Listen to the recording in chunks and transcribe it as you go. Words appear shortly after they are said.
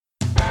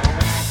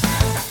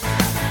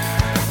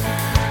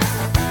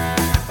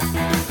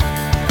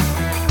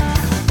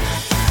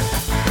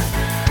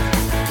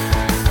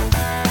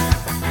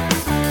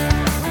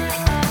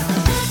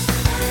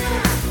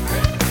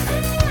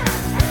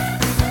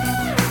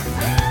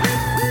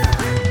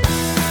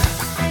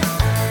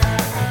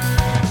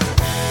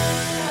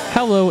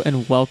Hello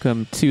and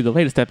welcome to the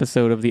latest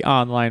episode of the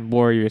Online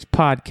Warriors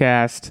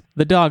podcast.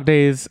 The dog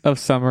days of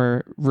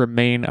summer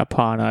remain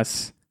upon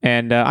us,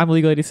 and I'm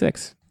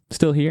Legal86,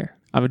 still here.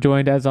 I'm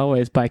joined as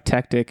always by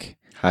Tactic.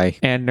 Hi.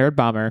 And Nerd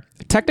Bomber.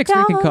 Tactic's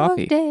drinking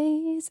coffee. Dog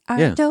days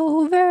aren't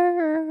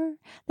over.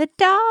 The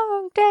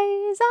dog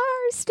days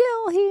are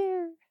still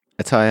here.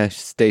 That's how I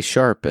stay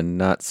sharp and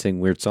not sing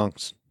weird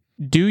songs.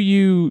 Do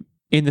you,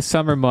 in the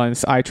summer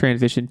months, I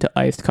transitioned to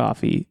iced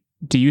coffee.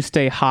 Do you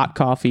stay hot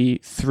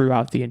coffee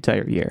throughout the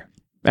entire year?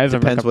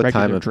 Depends what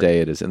time of day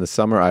it is. In the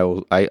summer, I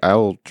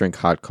will drink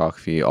hot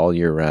coffee all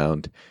year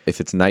round. If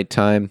it's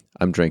nighttime,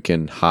 I'm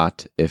drinking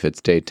hot. If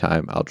it's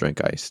daytime, I'll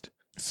drink iced.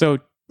 So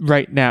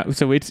right now,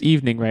 so it's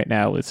evening right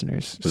now,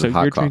 listeners. So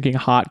you're drinking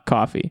hot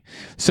coffee.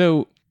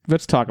 So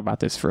let's talk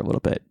about this for a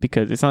little bit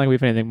because it's not like we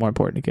have anything more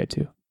important to get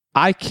to.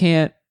 I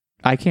can't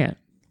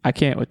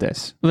with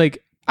this.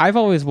 Like, I've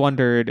always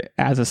wondered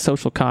as a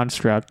social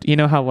construct, you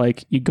know how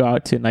like you go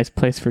out to a nice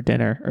place for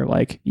dinner or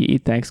like you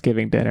eat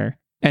Thanksgiving dinner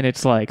and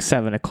it's like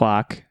 7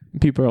 o'clock.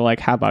 People are like,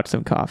 how about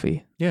some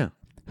coffee? Yeah.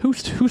 Who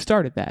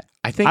started that?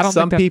 I think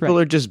some people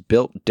are just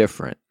built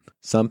different.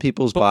 Some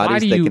people's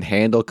bodies, they can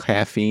handle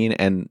caffeine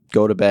and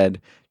go to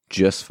bed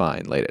just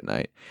fine late at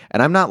night.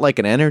 And I'm not like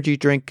an energy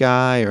drink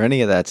guy or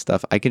any of that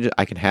stuff. I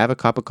can have a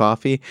cup of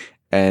coffee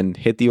and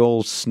hit the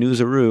old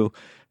snoozeroo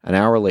an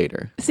hour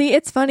later. See,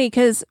 it's funny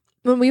because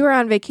when we were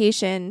on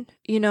vacation,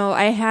 you know,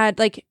 I had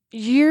like,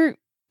 you're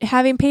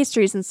having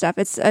pastries and stuff.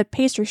 It's a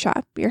pastry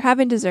shop. You're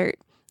having dessert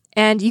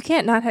and you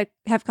can't not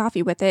have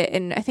coffee with it.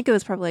 And I think it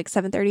was probably like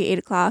 7:30, 8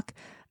 o'clock.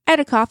 I had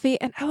a coffee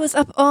and I was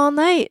up all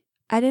night.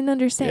 I didn't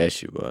understand. Yes,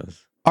 she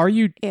was. Are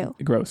you Ew.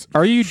 Gross?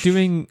 Are you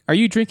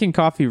drinking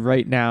coffee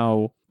right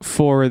now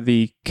for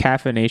the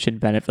caffeination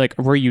benefit? Like,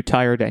 were you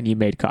tired and you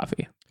made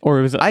coffee?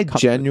 Or was it I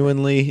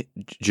genuinely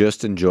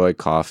just enjoy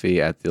coffee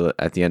at the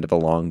end of a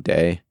long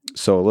day.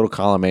 So a little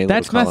column A,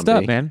 that's little messed column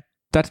up, B. man.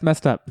 That's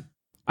messed up.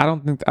 I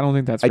don't think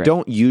that's right. I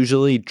don't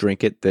usually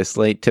drink it this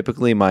late.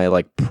 Typically, my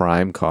like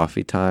prime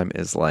coffee time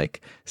is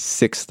like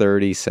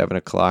 6:30, 7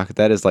 o'clock.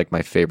 That is like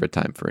my favorite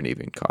time for an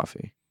evening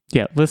coffee.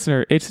 Yeah,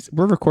 listener,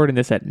 we're recording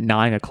this at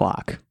 9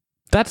 o'clock.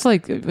 That's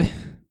like, finish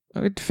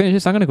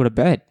this. I'm gonna go to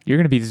bed. You're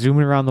gonna be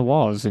zooming around the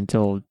walls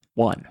until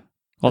 1.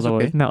 Although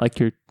okay. It's not like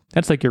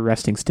that's like your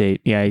resting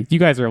state. Yeah, you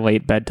guys are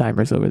late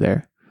bedtimers over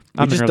there.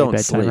 I'm just an early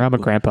bedtimer. I'm a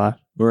grandpa.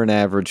 We're an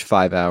average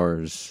 5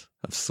 hours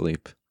of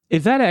sleep.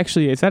 Is that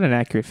an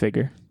accurate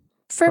figure?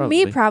 For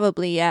me,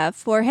 probably, yeah.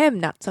 For him,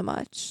 not so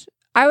much.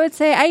 I would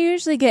say I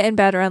usually get in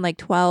bed around like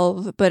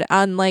 12, but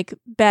on like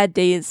bad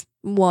days,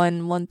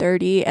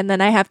 1:30, and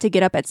then I have to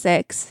get up at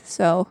 6.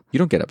 So You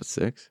don't get up at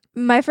 6?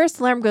 My first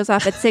alarm goes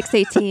off at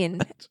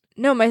 6:18.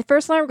 No, my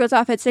first alarm goes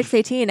off at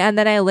 6:18, and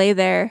then I lay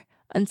there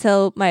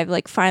until my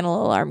like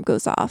final alarm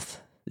goes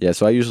off. Yeah,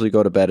 so I usually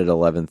go to bed at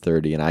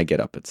 11:30 and I get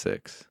up at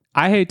 6.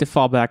 I hate to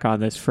fall back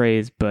on this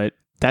phrase, but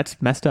that's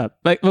messed up.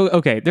 Like,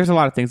 okay, there's a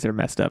lot of things that are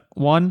messed up.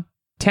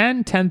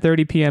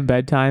 10:30 p.m.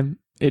 bedtime,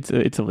 it's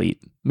elite.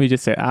 Let me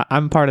just say,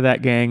 I'm part of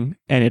that gang,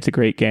 and it's a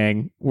great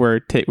gang. We're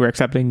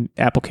accepting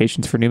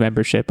applications for new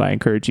membership. I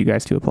encourage you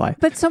guys to apply.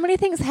 But so many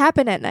things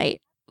happen at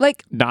night.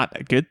 Like not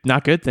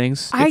good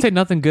things. I'd say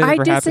nothing good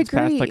ever happens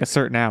past like a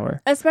certain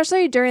hour.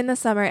 Especially during the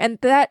summer, and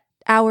that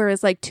hour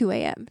is like 2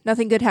 a.m.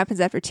 Nothing good happens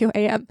after 2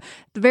 a.m.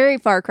 Very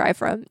far cry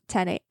from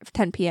 10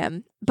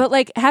 p.m. But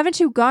like, haven't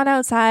you gone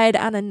outside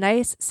on a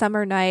nice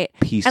summer night?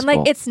 Peaceful. And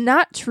like, it's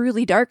not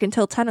truly dark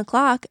until 10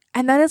 o'clock.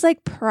 And that is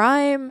like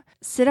prime.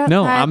 Sit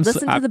outside,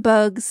 listen to the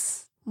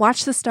bugs,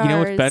 watch the stars. You know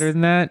what's better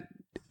than that?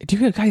 Do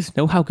you guys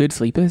know how good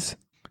sleep is?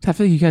 I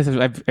feel like you guys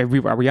are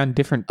we on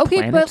different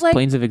planets, but like,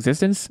 planes of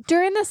existence?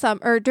 During the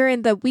summer, or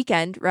during the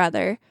weekend,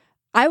 rather,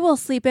 I will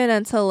sleep in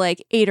until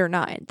like 8 or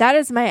 9. That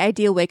is my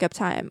ideal wake up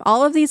time.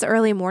 All of these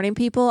early morning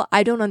people,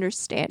 I don't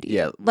understand you.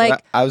 Yeah,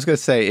 like I was gonna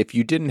say, if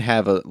you didn't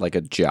have a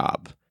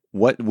job,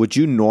 what would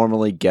you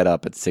normally get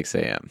up at 6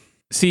 a.m.?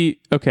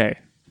 See, okay,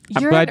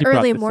 you're an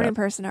early morning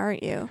person,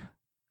 aren't you?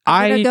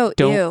 I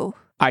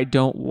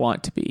don't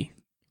want to be.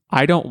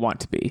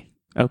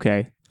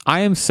 Okay, I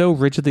am so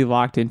rigidly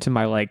locked into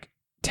my like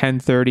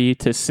 10:30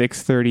 to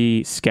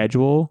 6:30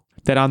 schedule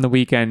that on the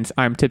weekends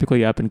I'm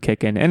typically up and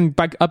kicking. And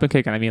by up and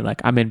kicking, I mean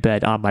like I'm in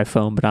bed on my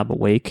phone, but I'm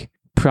awake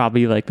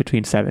probably like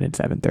between 7 and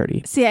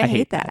 7:30. See, I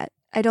hate that.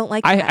 I don't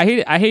like that.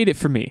 I hate it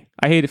for me.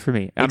 I'm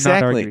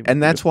exactly.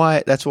 And that's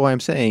why I'm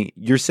saying,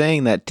 you're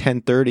saying that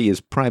 10:30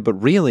 is prime,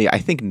 but really I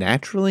think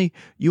naturally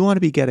you want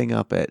to be getting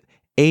up at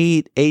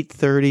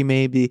 8:30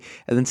 maybe,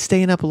 and then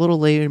staying up a little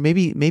later.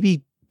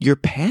 Maybe you're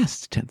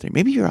past 10:30.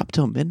 Maybe you're up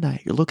till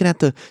midnight. You're looking at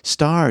the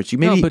stars.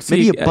 Maybe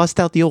you bust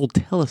out the old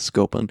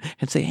telescope and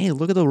say, hey,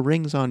 look at the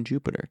rings on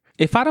Jupiter.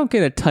 If I don't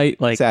get a tight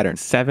like Saturn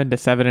 7 to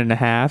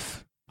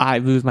 7.5, I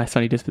lose my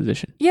sunny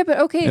disposition. Yeah, but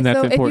okay,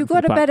 so if you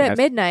go to bed at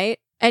midnight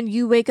and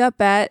you wake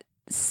up at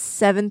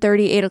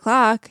 7:30, 8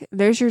 o'clock,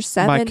 there's your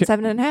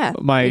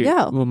 7.5. There you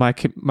go. Well,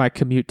 my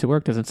commute to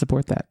work doesn't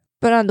support that.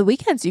 But on the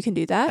weekends, you can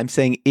do that. I'm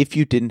saying if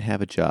you didn't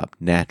have a job,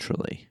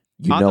 naturally,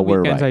 on know the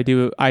we're weekends,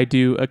 right. I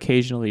do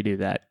occasionally do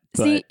that.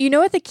 See, you know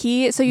what the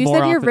key? So you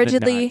said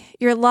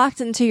you're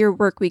locked into your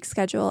work week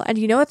schedule. And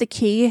you know what the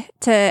key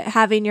to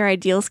having your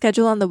ideal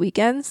schedule on the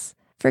weekends?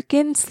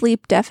 Freaking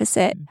sleep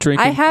deficit.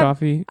 Drinking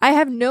coffee? I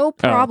have no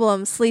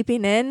problem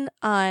sleeping in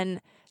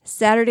on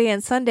Saturday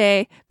and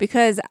Sunday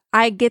because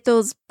I get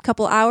those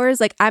couple hours.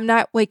 Like, I'm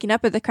not waking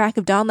up at the crack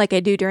of dawn like I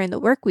do during the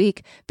work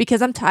week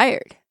because I'm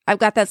tired. I've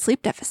got that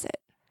sleep deficit.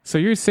 So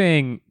you're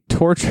saying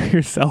torture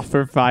yourself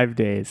for 5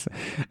 days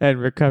and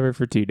recover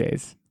for 2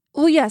 days?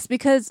 Well, yes,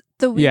 because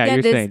the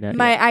weekend is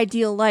my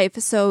ideal life.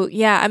 So,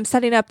 yeah, I'm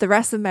setting up the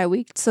rest of my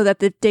week so that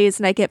the days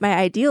when I get my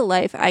ideal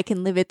life, I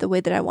can live it the way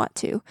that I want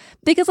to.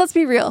 Because let's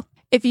be real.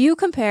 If you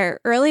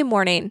compare early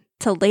morning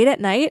to late at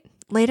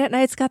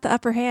night's got the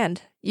upper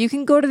hand. You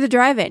can go to the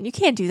drive-in. You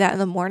can't do that in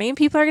the morning.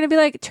 People are going to be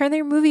like, turn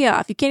their movie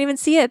off. You can't even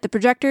see it. The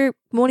projector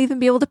won't even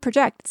be able to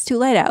project. It's too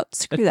light out.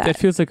 Screw that. That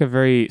feels like a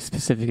very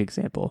specific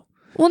example.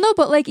 Well, no,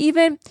 but like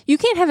even, you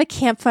can't have a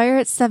campfire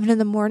at 7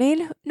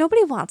 a.m.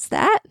 Nobody wants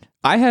that.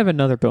 I have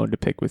another bone to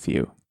pick with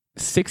you.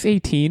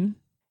 618?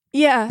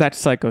 Yeah. That's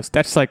psycho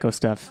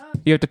stuff.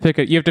 You have to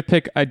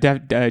pick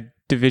a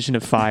division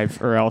of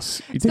 5 or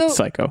else it's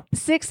psycho.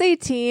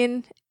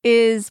 618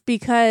 is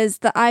because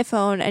the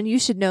iPhone, and you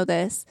should know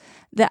this,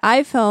 the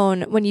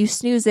iPhone, when you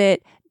snooze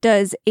it,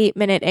 does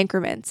 8-minute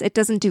increments. It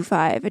doesn't do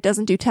 5. It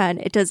doesn't do 10.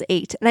 It does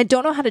 8. And I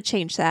don't know how to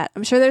change that.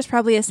 I'm sure there's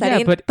probably a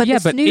setting, but the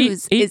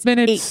snooze is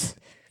 8.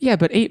 Yeah,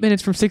 but 8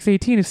 minutes from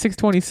 618 is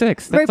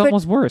 626. That's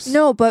almost worse.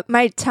 No, but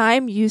my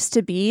time used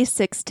to be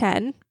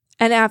 610.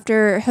 And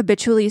after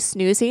habitually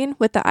snoozing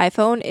with the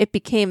iPhone, it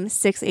became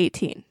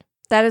 618.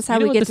 That is how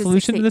we get to 618. The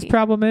solution to this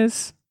problem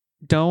is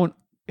don't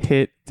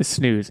hit the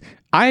snooze.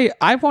 I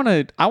want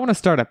to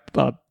start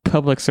a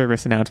public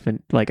service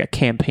announcement, like a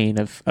campaign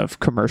of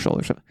commercial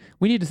or something.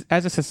 We need to,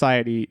 as a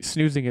society,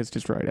 snoozing has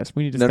destroyed us.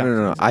 We need to stop.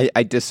 No.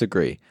 I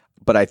disagree,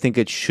 but I think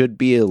it should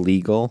be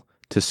illegal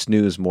to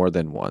snooze more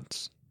than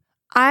once.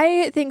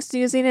 I think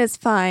snoozing is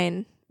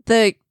fine.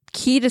 The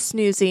key to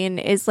snoozing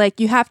is like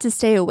you have to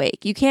stay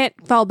awake. You can't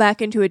fall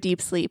back into a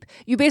deep sleep.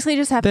 You basically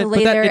just have to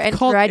lay there and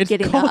dread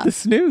getting up. It's called the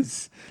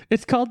snooze.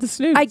 It's called the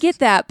snooze. I get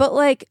that, but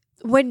like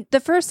when the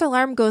first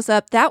alarm goes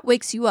up, that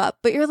wakes you up.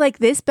 But you're like,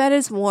 this bed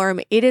is warm.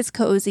 It is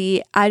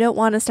cozy. I don't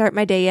want to start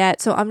my day yet.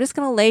 So I'm just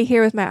going to lay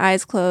here with my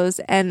eyes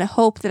closed and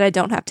hope that I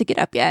don't have to get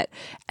up yet.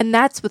 And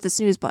that's what the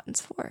snooze button's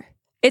for.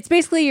 It's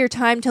basically your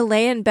time to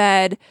lay in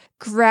bed,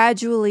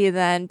 gradually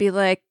then be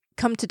like,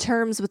 come to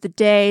terms with the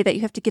day that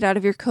you have to get out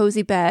of your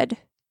cozy bed.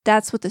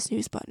 That's what the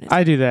snooze button is.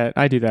 I do that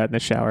in the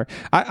shower.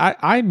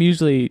 I'm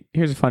usually,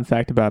 here's a fun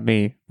fact about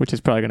me, which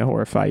is probably going to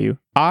horrify you.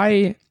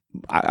 I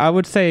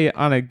would say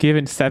on a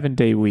given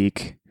 7-day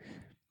week,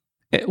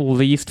 at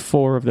least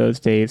 4 of those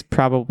days,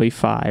 probably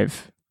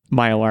 5,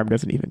 my alarm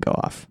doesn't even go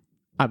off.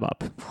 I'm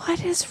up.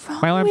 What is wrong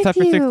my alarm's with set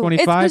for you? 6:25,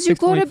 it's because you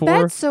go to 6:24,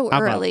 bed so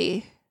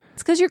early.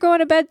 It's because you're going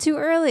to bed too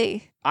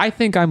early. I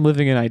think I'm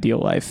living an ideal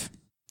life,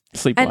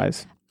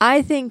 sleep-wise.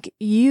 I think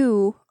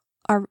you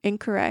are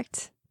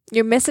incorrect.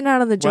 You're missing out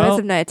on the joys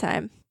of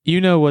nighttime.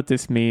 You know what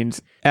this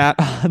means. At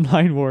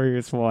Online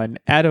Warriors 1,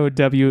 at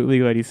OW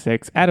Legal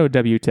 86, at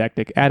OW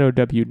Tactic, at OW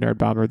Nerd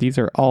Bomber. These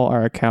are all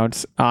our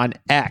accounts on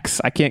X.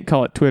 I can't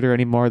call it Twitter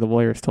anymore. The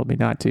lawyers told me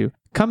not to.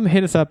 Come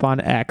hit us up on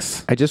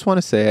X. I just want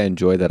to say I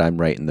enjoy that I'm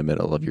right in the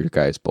middle of your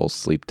guys' both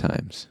sleep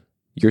times.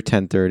 You're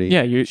 10:30.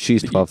 Yeah,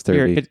 she's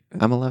 12:30.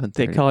 I'm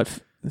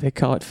 11:30. They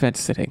call it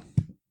fence sitting.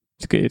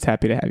 It's good. It's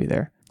happy to have you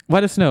there.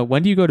 Let us know,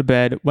 when do you go to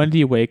bed? When do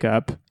you wake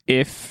up?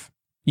 If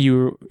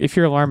your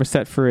alarm is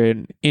set for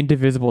an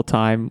indivisible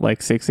time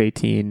like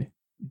 6:18,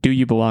 do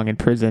you belong in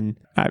prison?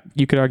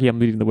 You could argue I'm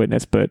leading the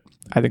witness, but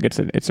I think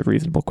it's a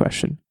reasonable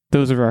question.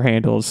 Those are our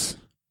handles.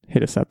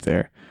 Hit us up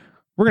there.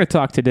 We're going to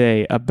talk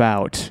today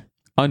about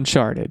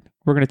Uncharted.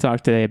 We're going to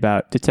talk today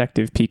about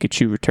Detective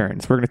Pikachu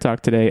Returns. We're going to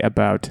talk today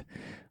about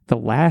The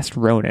Last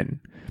Ronin,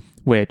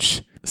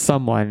 which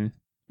someone,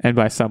 and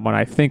by someone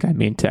I think I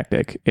mean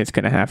Tactic, is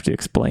going to have to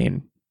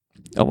explain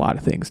a lot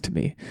of things to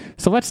me.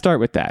 So let's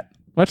start with that.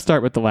 Let's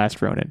start with The Last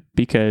Ronin,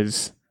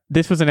 because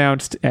this was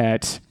announced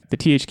at the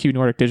THQ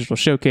Nordic Digital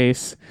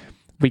Showcase.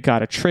 We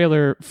got a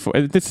trailer for,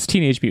 this is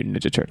Teenage Mutant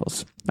Ninja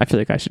Turtles. I feel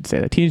like I should say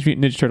that. Teenage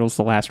Mutant Ninja Turtles,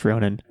 The Last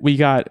Ronin. We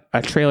got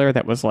a trailer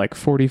that was like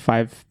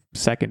 45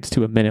 seconds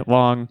to a minute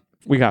long.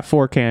 We got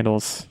 4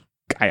 candles,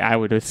 I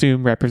would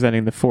assume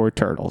representing the 4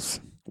 turtles.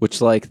 Which,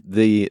 like,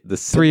 the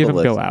 3 of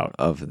them go out.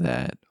 Of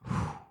that.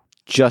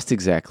 Just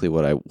exactly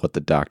what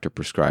the doctor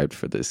prescribed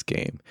for this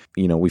game.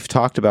 You know, we've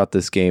talked about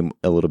this game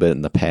a little bit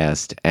in the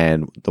past,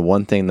 and the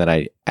one thing that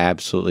I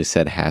absolutely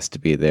said has to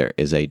be there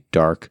is a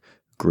dark,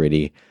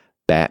 gritty,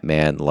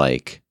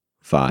 Batman-like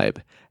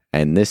vibe.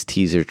 And this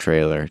teaser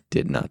trailer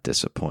did not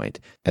disappoint.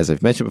 As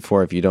I've mentioned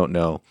before, if you don't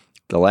know,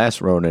 The Last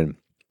Ronin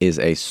is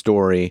a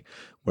story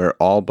where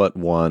all but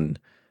one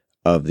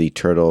of the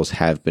turtles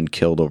have been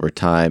killed over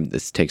time.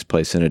 This takes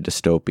place in a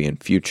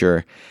dystopian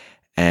future.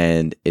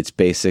 And it's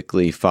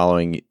basically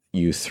following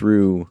you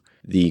through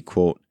the,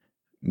 quote,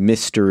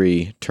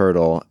 mystery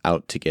turtle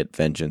out to get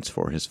vengeance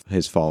for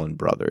his fallen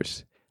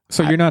brothers.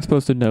 So you're not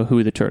supposed to know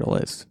who the turtle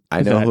is.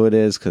 I know who it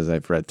is because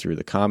I've read through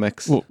the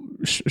comics. Well,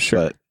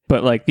 sure.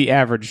 But like the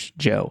average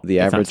Joe,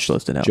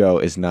 Joe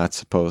is not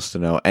supposed to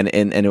know. And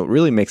it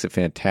really makes it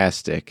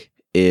fantastic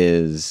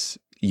is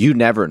you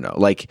never know.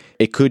 Like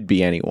it could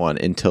be anyone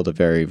until the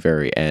very,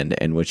 very end,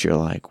 in which you're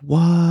like,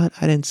 what?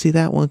 I didn't see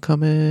that one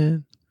come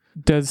in.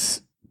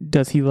 Does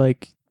he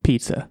like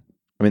pizza?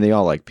 I mean, they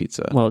all like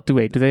pizza. Well,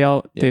 do they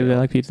all they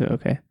like pizza?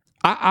 Okay.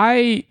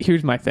 I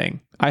here's my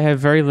thing. I have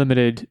very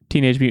limited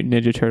Teenage Mutant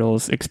Ninja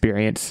Turtles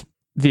experience.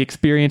 The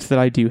experience that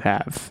I do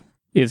have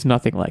is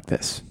nothing like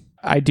this.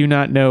 I do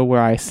not know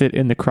where I sit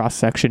in the cross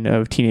section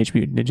of Teenage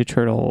Mutant Ninja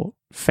Turtle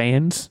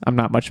fans. I'm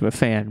not much of a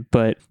fan,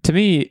 but to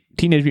me,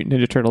 Teenage Mutant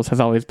Ninja Turtles has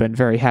always been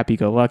very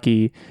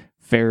happy-go-lucky,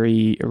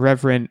 very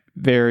irreverent,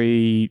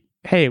 very,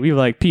 hey, we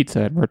like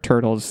pizza and we're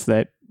turtles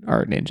that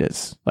are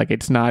ninjas. Like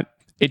it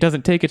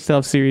doesn't take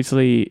itself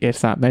seriously.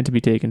 It's not meant to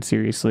be taken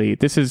seriously.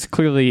 This is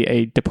clearly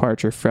a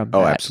departure from that.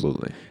 Oh,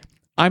 absolutely.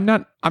 I'm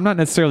not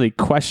necessarily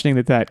questioning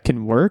that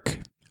can work.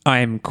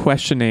 I'm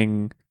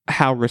questioning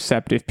how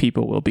receptive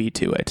people will be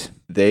to it.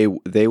 They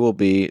will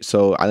be.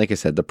 So, like I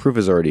said, the proof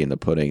is already in the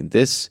pudding.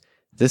 This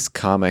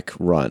comic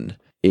run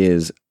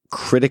is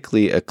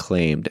critically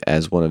acclaimed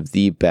as one of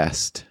the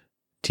best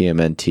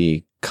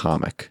TMNT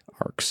comic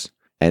arcs.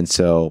 And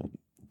so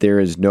there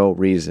is no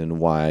reason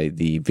why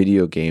the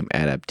video game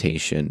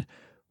adaptation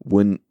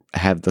wouldn't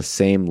have the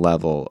same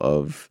level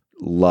of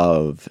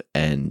love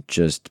and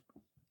just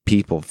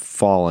people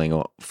falling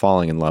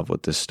in love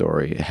with this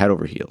story head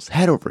over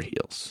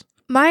heels.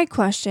 My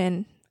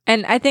question,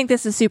 and I think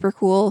this is super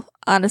cool,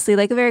 honestly,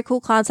 like a very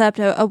cool concept,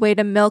 a way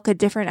to milk a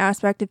different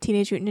aspect of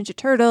Teenage Mutant Ninja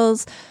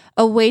Turtles,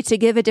 a way to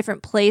give a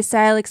different play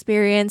style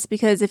experience,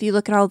 because if you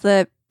look at all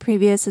the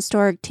previous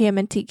historic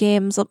TMNT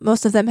games,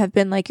 most of them have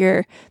been like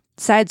your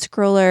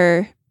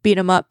side-scroller beat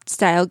 'em up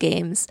style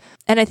games.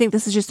 And I think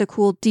this is just a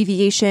cool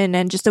deviation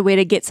and just a way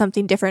to get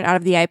something different out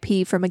of the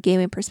IP from a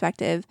gaming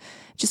perspective.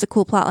 Just a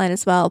cool plotline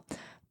as well.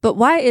 But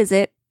why is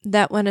it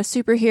that when a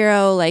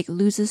superhero like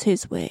loses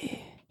his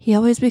way, he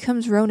always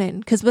becomes Ronin?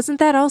 Because wasn't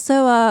that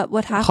also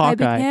what Hawkeye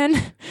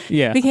began?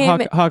 Yeah,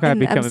 Hawkeye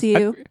becomes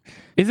MCU.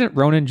 Isn't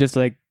Ronin just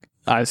like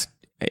is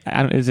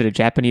it a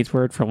Japanese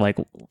word for like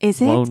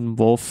lone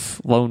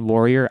wolf, lone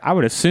warrior? I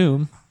would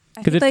assume.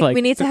 I think like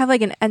we need to have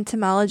like an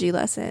entomology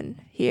lesson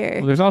here.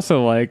 Well, there's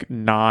also like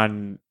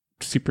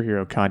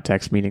non-superhero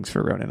context meanings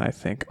for Ronin, I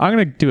think. I'm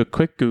going to do a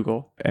quick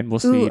Google and we'll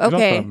see. There's also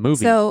a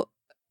movie. So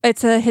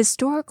it's a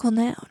historical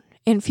noun.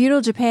 In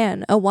feudal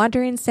Japan, a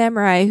wandering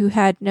samurai who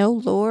had no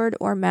lord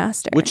or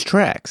master. Which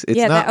tracks. It's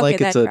not like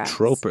it's a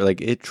trope.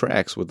 Like it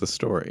tracks with the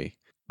story.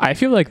 I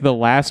feel like the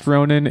last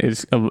Ronin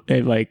is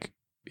like,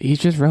 he's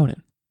just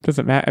Ronin.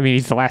 Doesn't matter. I mean,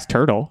 he's the last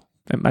turtle.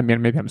 I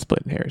mean, maybe I'm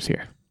splitting hairs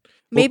here.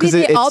 Maybe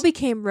they all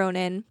became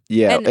Ronin.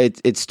 Yeah,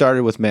 it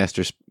started with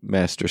Master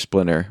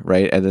Splinter,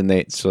 right? And then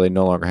they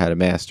no longer had a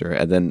master.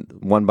 And then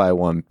one by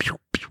one, pew,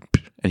 pew,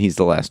 pew, and he's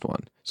the last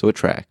one. So it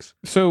tracks.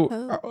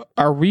 So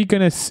are we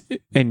going to,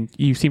 and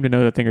you seem to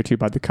know a thing or two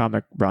about the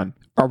comic run,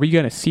 are we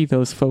going to see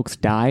those folks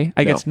die?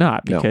 I guess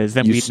not, because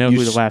then we'd know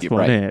who the last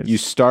one is.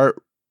 You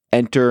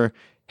enter,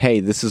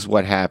 hey, this is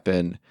what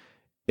happened.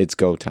 It's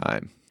go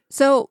time.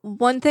 So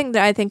one thing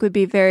that I think would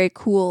be very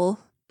cool,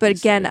 but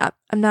again,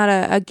 I'm not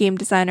a game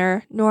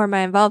designer, nor am I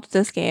involved with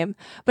this game.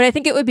 But I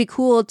think it would be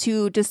cool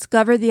to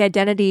discover the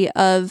identity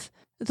of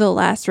the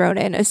last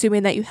Ronin,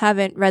 assuming that you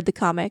haven't read the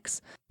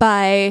comics,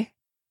 by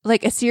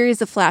like a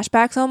series of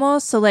flashbacks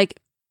almost. So like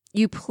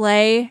you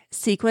play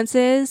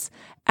sequences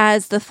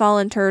as the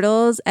fallen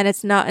turtles, and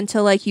it's not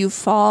until like you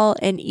fall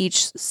in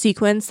each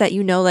sequence that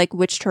you know like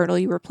which turtle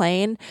you were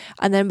playing.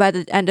 And then by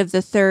the end of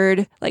the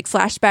third like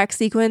flashback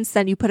sequence,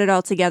 then you put it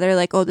all together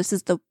like, oh, this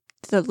is the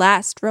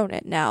last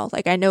Ronin now.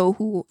 Like I know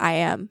who I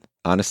am.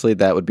 Honestly,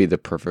 that would be the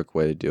perfect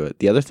way to do it.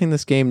 The other thing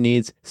this game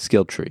needs,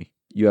 skill tree.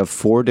 You have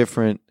 4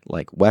 different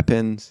like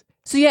weapons.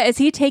 So yeah, is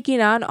he taking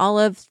on all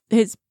of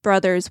his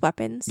brother's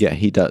weapons? Yeah,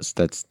 he does.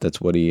 That's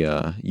what he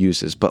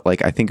uses. But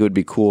like, I think it would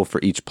be cool for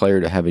each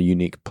player to have a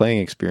unique playing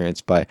experience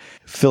by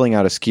filling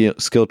out a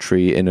skill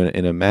tree in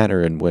a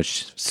manner in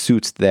which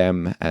suits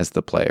them as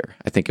the player.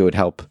 I think it would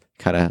help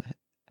kind of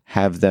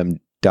have them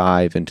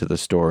dive into the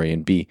story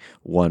and be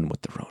one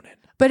with the Ronin.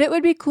 But it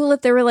would be cool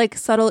if there were like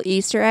subtle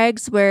Easter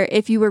eggs where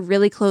if you were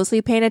really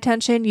closely paying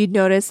attention, you'd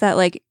notice that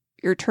like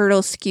your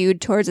turtle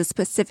skewed towards a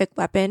specific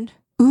weapon.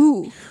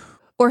 Ooh.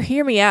 Or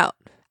hear me out.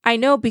 I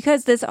know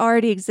because this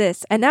already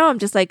exists. And now I'm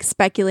just like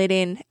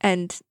speculating,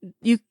 and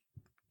you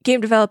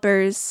game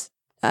developers,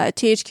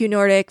 THQ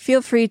Nordic,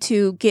 feel free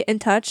to get in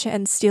touch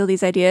and steal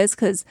these ideas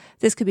because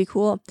this could be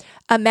cool.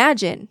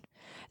 Imagine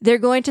they're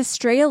going to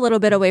stray a little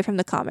bit away from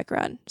the comic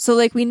run. So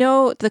like we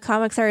know the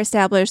comics are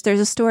established. There's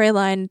a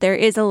storyline. There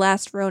is a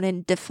last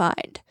Ronin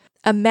defined.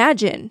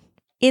 Imagine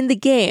in the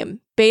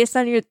game, based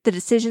on the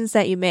decisions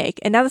that you make,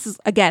 and now this is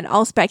again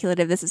all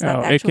speculative. This is not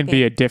an actual it can game,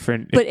 be a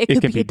different, but it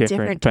could can be a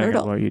different depending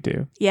turtle. on what you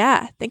do.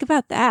 Yeah, think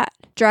about that.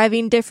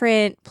 Driving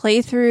different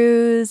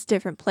playthroughs,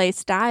 different play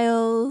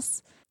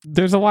styles.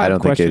 There's a lot. I don't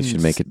of questions. think it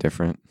should make it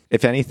different.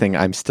 If anything,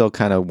 I'm still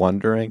kind of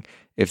wondering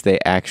if they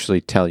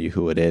actually tell you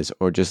who it is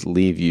or just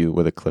leave you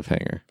with a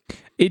cliffhanger.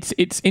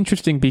 It's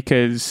interesting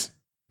because,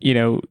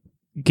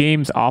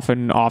 games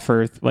often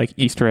offer like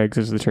Easter eggs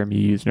is the term you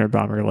use, Nerd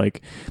Bomber,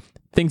 like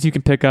things you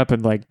can pick up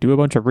and like do a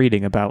bunch of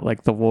reading about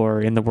like the lore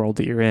in the world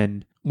that you're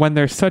in. When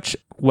there's such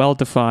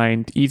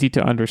well-defined, easy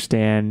to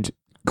understand,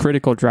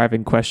 critical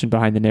driving question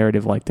behind the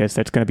narrative like this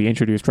that's going to be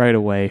introduced right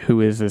away.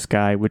 Who is this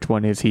guy? Which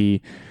one is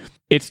he?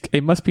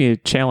 It must be a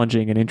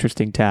challenging and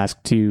interesting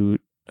task to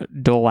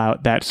dole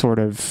out that sort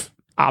of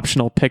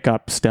optional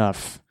pickup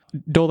stuff,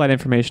 dole that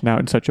information out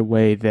in such a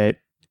way that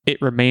it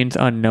remains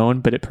unknown,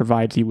 but it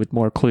provides you with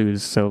more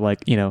clues. So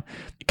like,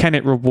 can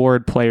it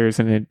reward players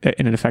in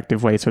an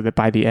effective way so that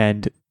by the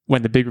end,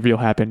 when the big reveal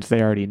happens,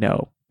 they already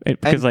know?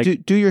 Because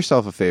do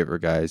yourself a favor,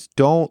 guys.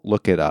 Don't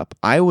look it up.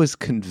 I was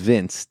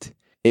convinced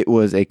it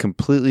was a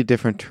completely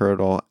different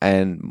turtle,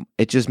 and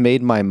it just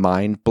made my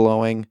mind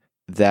blowing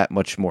that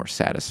much more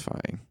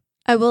satisfying.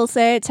 I will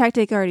say,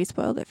 Tactic already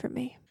spoiled it for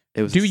me.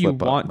 It was do you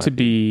want to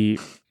be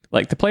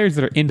like the players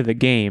that are into the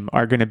game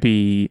are going to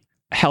be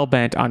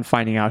hellbent on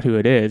finding out who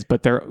it is,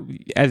 but they're,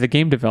 as a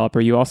game developer,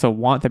 you also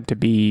want them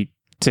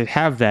to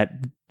have that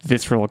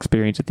visceral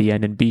experience at the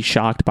end and be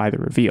shocked by the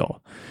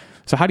reveal.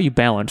 So how do you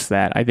balance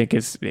that? I think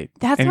that's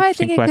why I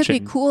think it could be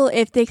cool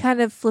if they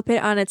kind of flip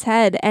it on its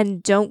head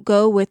and don't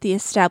go with the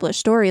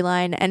established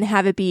storyline and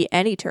have it be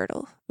any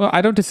turtle. Well,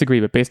 I don't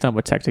disagree, but based on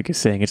what Tactic is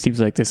saying, it seems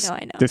like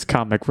this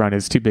comic run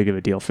is too big of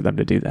a deal for them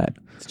to do that.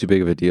 It's too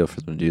big of a deal for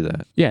them to do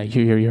that. Yeah,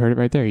 you heard it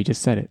right there. You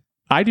just said it.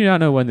 I do not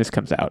know when this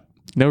comes out.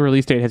 No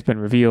release date has been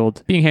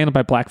revealed. Being handled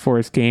by Black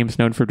Forest Games,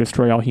 known for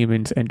Destroy All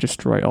Humans and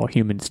Destroy All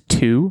Humans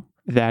 2.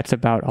 That's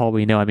about all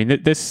we know. I mean,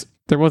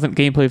 there wasn't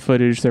gameplay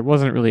footage. There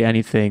wasn't really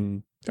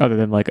anything other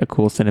than like a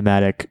cool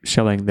cinematic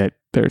showing that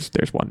there's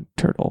one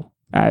turtle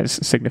as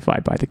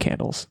signified by the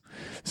candles.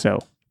 So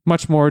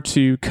much more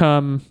to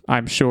come,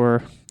 I'm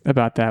sure,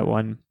 about that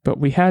one. But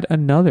we had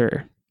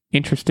another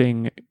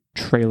interesting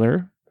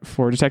trailer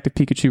for Detective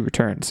Pikachu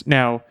Returns.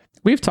 Now,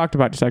 we've talked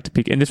about Detective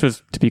Pikachu, and this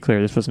was, to be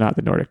clear, this was not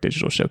the Nordic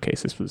Digital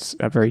Showcase. This was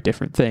a very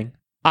different thing.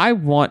 I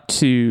want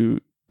to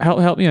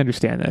help me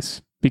understand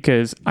this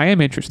because I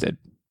am interested,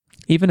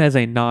 even as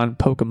a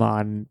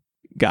non-Pokemon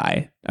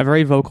guy, a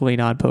very vocally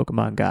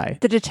non-Pokemon guy.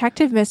 The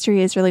detective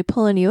mystery is really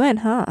pulling you in,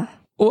 huh?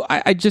 Well,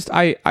 I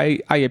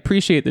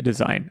appreciate the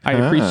design. I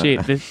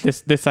appreciate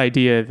this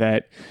idea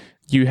that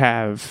you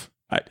have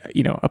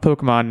a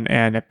Pokemon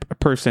and a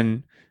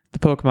person. The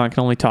Pokemon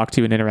can only talk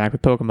to and interact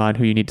with Pokemon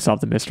who you need to solve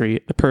the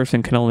mystery. The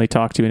person can only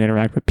talk to and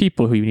interact with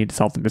people who you need to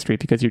solve the mystery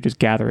because you're just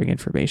gathering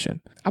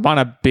information. I'm on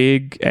a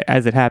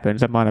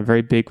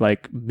very big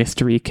like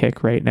mystery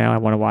kick right now. I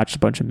want to watch a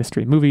bunch of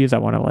mystery movies. I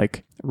want to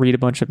like read a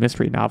bunch of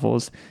mystery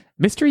novels.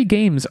 Mystery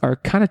games are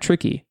kind of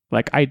tricky.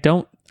 Like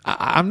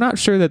I'm not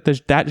sure that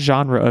that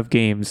genre of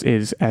games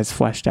is as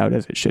fleshed out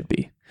as it should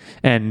be.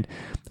 And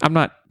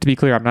to be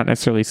clear, I'm not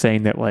necessarily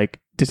saying that like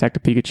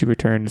Detective Pikachu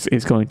Returns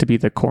is going to be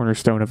the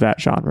cornerstone of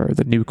that genre or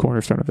the new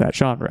cornerstone of that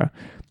genre.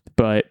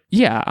 But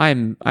yeah,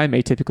 I'm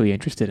atypically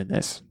interested in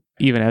this,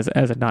 even as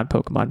a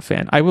non-Pokemon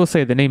fan. I will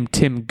say the name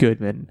Tim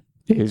Goodman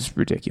is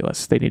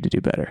ridiculous. They need to do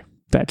better.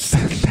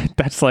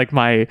 That's like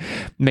my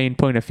main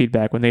point of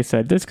feedback when they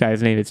said this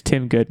guy's name is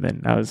Tim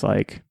Goodman. I was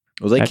like,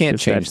 well, they can't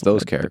change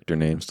those character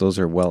names. Those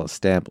are well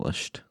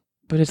established.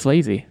 But it's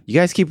lazy. You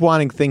guys keep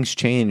wanting things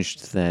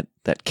changed that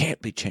can't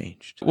be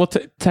changed. Well,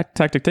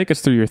 Tactic, take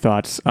us through your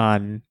thoughts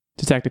on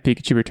Detective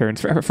Pikachu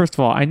Returns. First of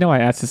all, I know I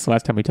asked this the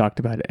last time we talked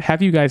about it.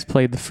 Have you guys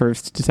played the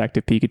first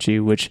Detective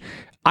Pikachu, which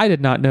I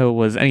did not know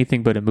was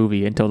anything but a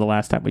movie until the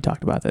last time we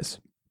talked about this?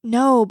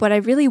 No, but I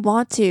really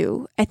want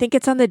to. I think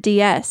it's on the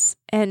DS,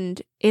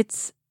 and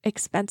it's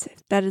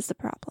expensive. That is the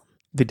problem.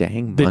 The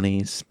dang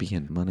money's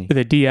being money.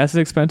 The DS is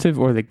expensive,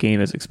 or the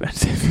game is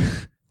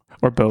expensive?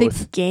 Or both?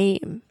 The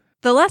game.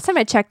 The last time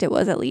I checked it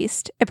was, at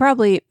least.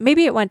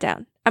 Maybe it went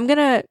down.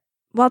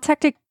 While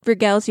Tactic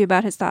regales you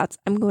about his thoughts,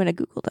 I'm going to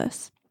Google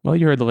this. Well,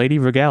 you heard the lady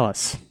regale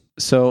us.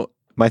 So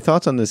my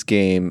thoughts on this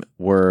game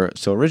were,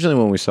 originally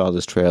when we saw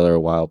this trailer a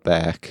while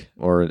back,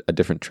 or a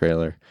different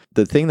trailer,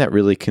 the thing that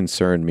really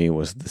concerned me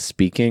was the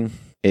speaking.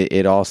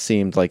 It all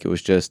seemed like it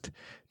was just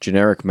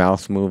generic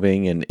mouth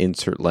moving and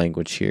insert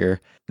language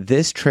here.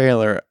 This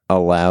trailer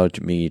allowed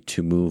me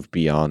to move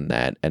beyond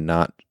that and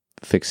not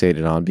fixate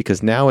it on,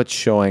 because now it's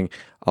showing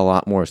a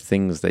lot more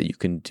things that you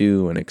can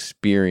do and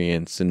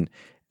experience and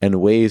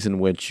ways in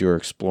which you're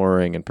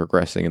exploring and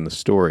progressing in the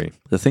story.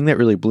 The thing that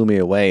really blew me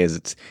away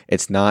is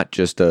it's not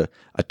just a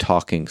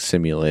talking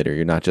simulator.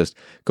 You're not just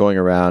going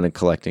around and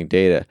collecting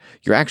data.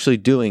 You're actually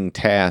doing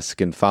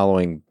tasks and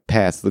following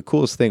paths. The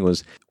coolest thing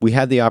was we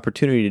had the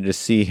opportunity to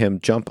see him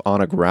jump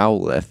on a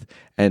Growlithe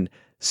and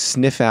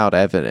sniff out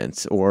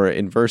evidence, or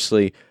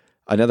inversely,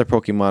 another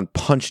Pokemon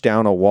punch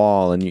down a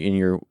wall and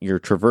you're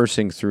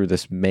traversing through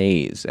this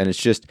maze. And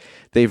it's just,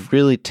 they've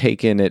really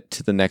taken it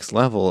to the next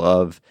level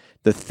of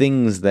the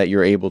things that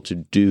you're able to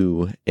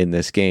do in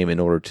this game in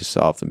order to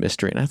solve the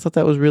mystery. And I thought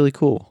that was really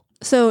cool.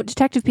 So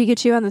Detective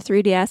Pikachu on the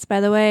 3DS,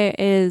 by the way,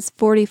 is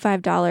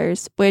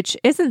 $45, which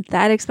isn't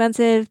that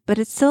expensive, but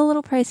it's still a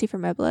little pricey for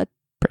my blood.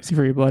 Pricey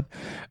for your blood.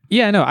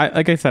 Yeah, no,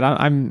 like I said,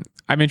 I'm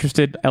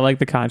interested. I like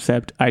the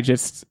concept. I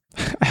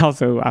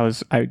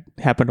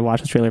happened to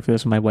watch the trailer for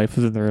this when my wife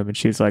was in the room, and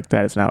she was like,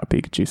 "That is not what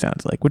Pikachu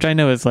sounds like," which I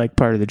know is like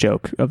part of the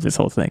joke of this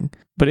whole thing.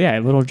 But yeah,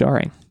 a little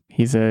jarring.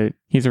 He's a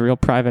real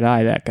private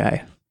eye, that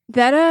guy.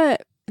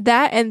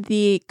 That and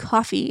the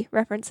coffee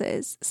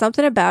references.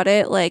 Something about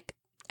it, like,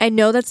 I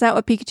know that's not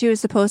what Pikachu is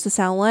supposed to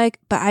sound like,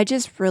 but I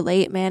just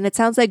relate, man. It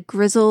sounds like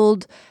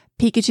grizzled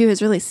Pikachu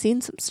has really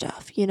seen some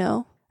stuff, you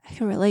know? I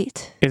can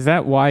relate. Is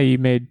that why you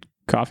made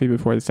coffee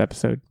before this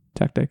episode,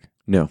 Tactic?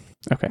 No.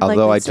 Okay.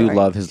 Although I do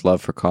love his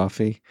love for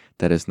coffee,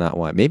 that is not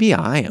why. Maybe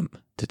I am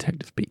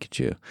Detective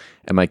Pikachu.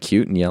 Am I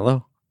cute and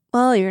yellow?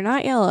 Well, you're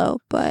not yellow,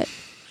 but...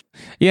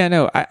 Yeah,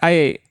 no,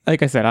 I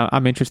like I said,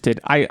 I'm interested.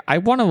 I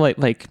want to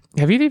like,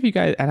 have either of you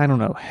guys, and I don't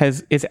know,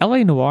 is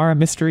LA Noire a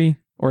mystery,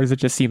 or does it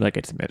just seem like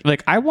it's a mystery?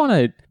 Like, I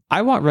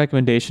want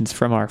recommendations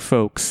from our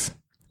folks.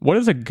 What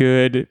is a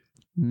good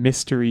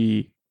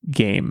mystery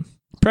game?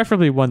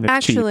 Preferably one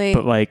that's cheap,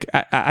 but like,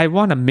 I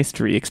want a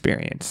mystery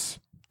experience.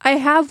 I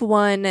have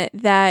one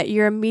that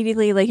you're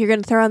immediately, like, you're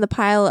going to throw on the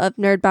pile of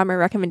Nerd Bomber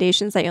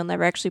recommendations that you'll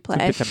never actually play.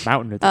 It's a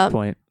mountain at this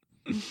point.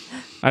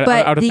 But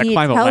I'll just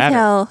climb a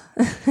ladder.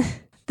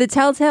 The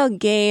Telltale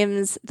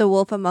games, The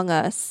Wolf Among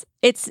Us,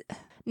 it's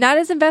not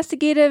as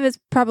investigative as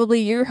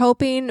probably you're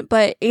hoping,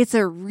 but it's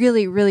a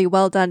really, really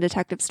well done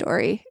detective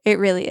story. It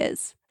really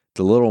is.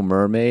 The Little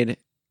Mermaid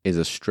is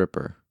a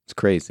stripper. It's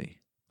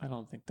crazy. I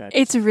don't think that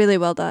it's really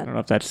well done. I don't know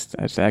if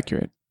that's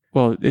accurate.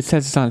 Well, it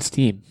says it's on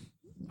Steam.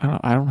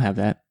 I don't have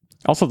that.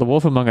 Also, The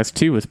Wolf Among Us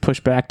 2 was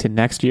pushed back to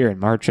next year in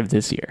March of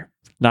this year.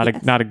 Not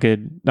a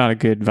good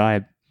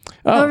vibe.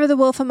 Oh. However, The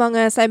Wolf Among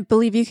Us, I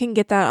believe you can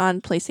get that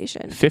on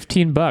PlayStation.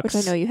 $15. Which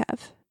I know you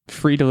have.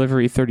 Free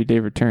delivery, 30-day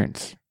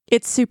returns.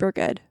 It's super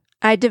good.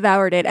 I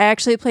devoured it. I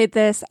actually played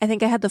this. I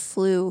think I had the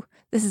flu.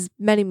 This is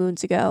many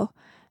moons ago.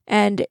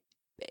 And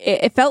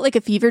it felt like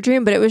a fever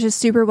dream, but it was just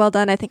super well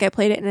done. I think I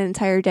played it in an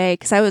entire day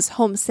because I was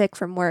homesick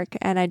from work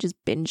and I just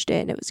binged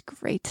it and it was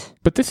great.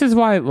 But this is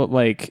why,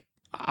 like,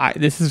 I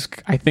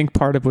think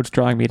part of what's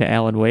drawing me to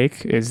Alan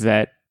Wake is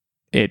that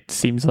it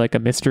seems like a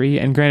mystery.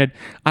 And granted,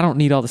 I don't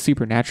need all the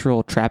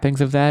supernatural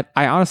trappings of that.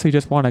 I honestly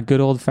just want a good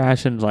old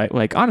fashioned,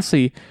 like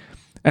honestly,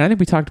 and I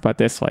think we talked about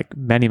this like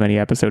many, many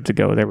episodes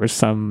ago. There was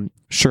some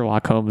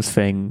Sherlock Holmes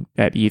thing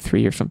at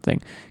E3 or something.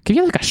 Can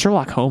you get like a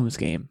Sherlock Holmes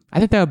game? I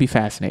think that would be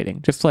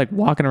fascinating. Just like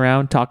walking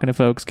around, talking to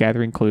folks,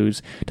 gathering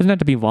clues. It doesn't have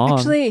to be long.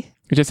 Actually,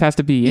 it just has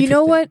to be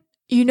interesting.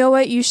 You know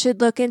what you should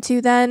look into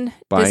then?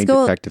 Buying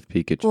Detective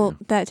Pikachu. Well,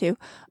 that too.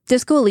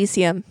 Disco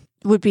Elysium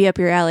would be up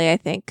your alley, I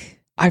think.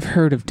 I've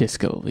heard of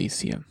Disco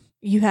Elysium.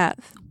 You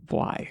have.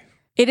 Why?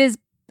 It is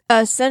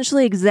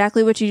essentially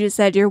exactly what you just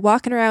said. You're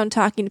walking around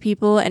talking to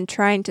people and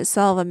trying to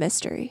solve a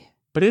mystery.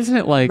 But isn't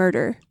it like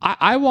murder?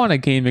 I want a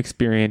game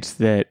experience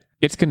that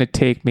it's going to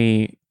take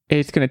me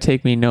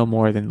no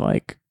more than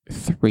like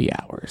 3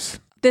 hours.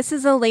 This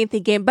is a lengthy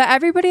game, but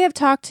everybody I've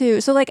talked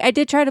to, so like I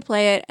did try to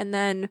play it and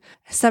then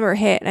summer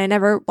hit and I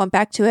never went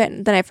back to it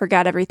and then I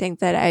forgot everything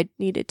that I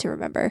needed to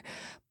remember.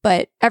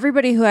 But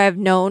everybody who I've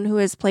known who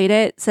has played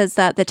it says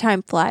that the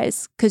time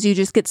flies because you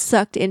just get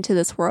sucked into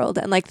this world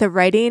and like the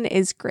writing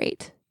is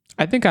great.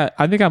 I think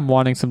I'm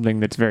wanting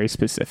something that's very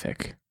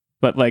specific.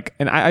 But like,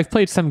 and I've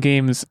played some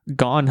games.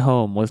 Gone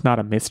Home was not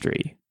a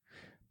mystery,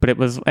 but it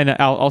was. And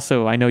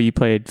I know you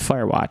played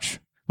Firewatch.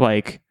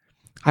 Like,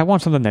 I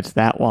want something that's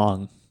that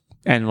long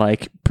and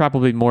like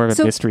probably more of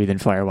a mystery than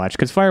Firewatch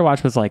because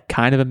Firewatch was like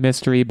kind of a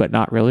mystery, but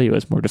not really. It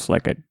was more just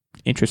like an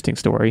interesting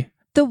story.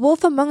 The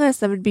Wolf Among Us,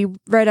 that would be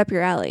right up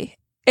your alley.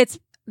 It's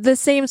the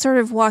same sort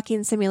of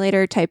walking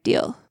simulator type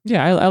deal.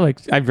 Yeah,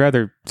 I'd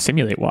rather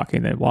simulate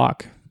walking than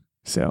walk.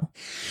 So,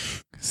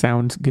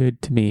 sounds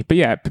good to me. But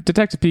yeah,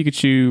 Detective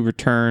Pikachu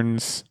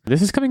Returns.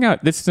 This is coming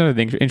out. This is another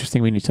thing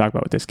interesting we need to talk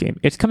about with this game.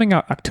 It's coming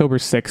out October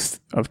 6th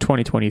of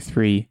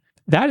 2023.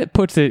 That it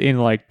puts it in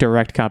like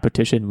direct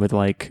competition with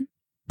like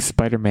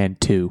Spider-Man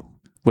 2,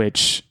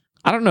 which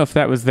I don't know if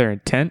that was their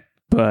intent,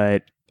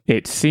 but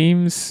it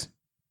seems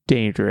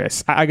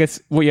dangerous. I guess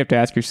what you have to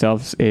ask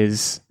yourselves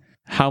is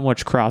how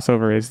much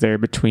crossover is there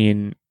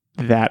between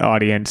that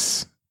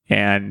audience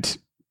and,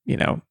 you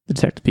know, the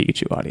Detective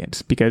Pikachu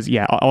audience? Because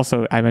yeah,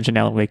 also I mentioned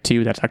Alan Wake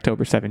 2, that's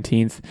October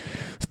 17th.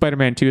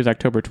 Spider-Man 2 is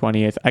October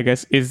 20th. I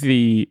guess is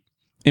the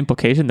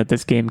implication that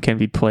this game can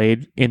be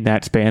played in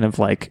that span of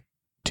like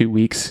 2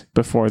 weeks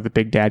before the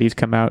big daddies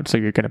come out, so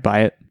you're going to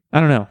buy it?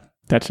 I don't know.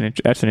 That's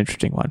an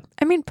interesting one.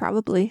 I mean,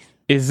 probably.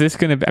 Is this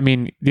going to... I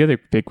mean, the other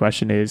big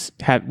question is,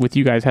 with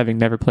you guys having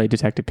never played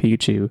Detective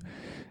Pikachu,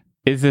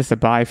 is this a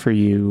buy for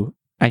you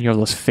and you'll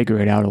just figure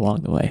it out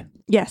along the way?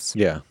 Yes.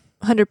 Yeah.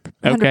 100%.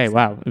 Okay,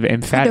 wow.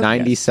 Emphatic.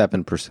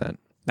 97%.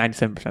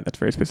 97%. That's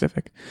very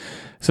specific.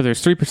 So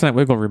there's 3%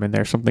 wiggle room in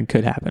there. Something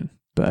could happen,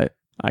 but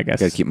I guess...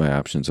 Gotta keep my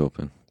options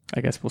open.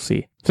 I guess we'll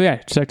see. So yeah,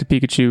 Detective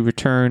Pikachu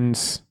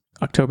Returns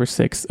October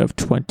 6th of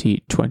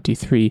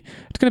 2023.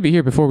 It's going to be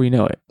here before we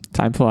know it.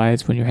 Time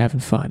flies when you're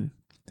having fun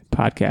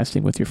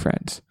podcasting with your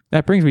friends.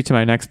 That brings me to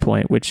my next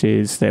point, which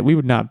is that we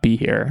would not be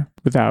here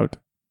without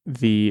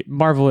the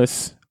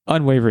marvelous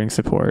unwavering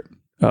support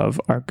of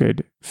our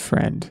good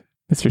friend,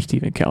 Mr.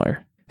 Stephen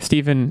Keller.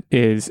 Stephen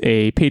is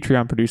a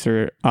Patreon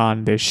producer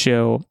on this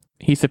show.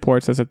 He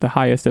supports us at the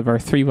highest of our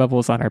 3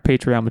 levels on our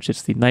Patreon, which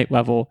is the night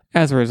level.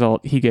 As a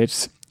result, he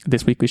gets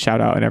this weekly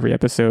shout out in every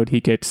episode. He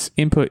gets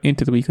input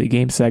into the weekly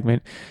game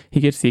segment. He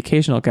gets the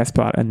occasional guest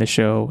spot on the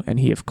show. And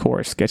he, of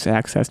course, gets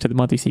access to the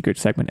monthly secret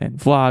segment and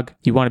vlog.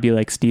 You want to be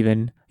like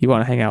Steven. You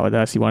want to hang out with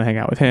us. You want to hang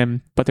out with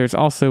him. But there's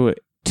also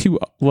 2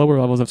 lower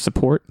levels of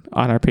support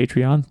on our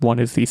Patreon. One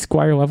is the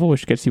Squire level,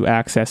 which gets you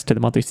access to the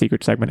monthly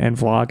secret segment and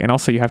vlog. And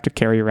also you have to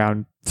carry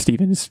around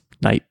Steven's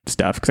night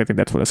stuff, because I think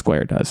that's what a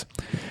Squire does.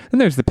 Then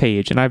there's the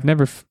page. And I've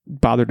never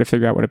bothered to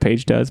figure out what a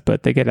page does,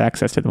 but they get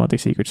access to the monthly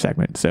secret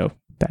segment. So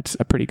that's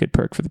a pretty good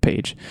perk for the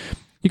page.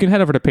 You can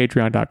head over to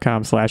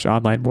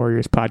patreon.com/Online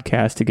Warriors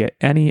Podcast to get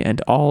any and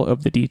all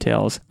of the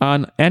details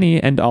on any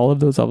and all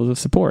of those levels of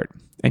support.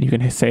 And you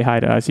can say hi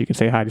to us. You can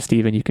say hi to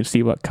Steven. You can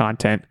see what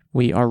content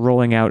we are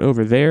rolling out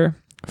over there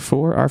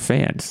for our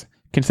fans.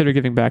 Consider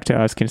giving back to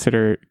us.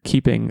 Consider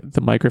keeping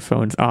the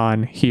microphones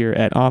on here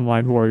at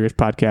Online Warriors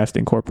Podcast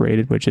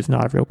Incorporated, which is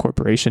not a real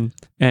corporation.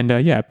 And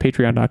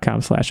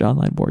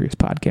patreon.com/Online Warriors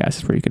Podcast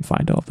is where you can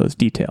find all of those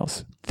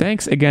details.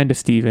 Thanks again to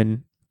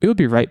Steven. We'll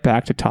be right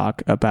back to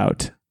talk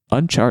about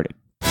Uncharted.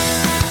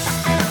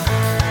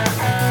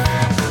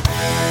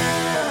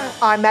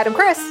 I'm Madam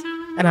Chris.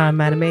 And I'm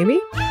Madam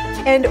Amy.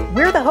 And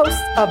we're the hosts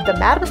of the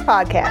Madams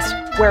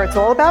Podcast, where it's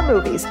all about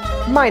movies,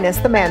 minus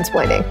the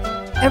mansplaining.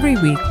 Every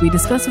week, we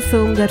discuss a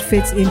film that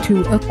fits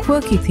into a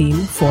quirky theme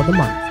for the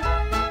month.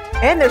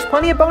 And there's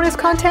plenty of bonus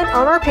content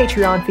on our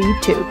Patreon feed,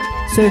 too.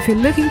 So if you're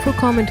looking for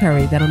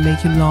commentary that'll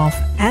make you laugh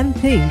and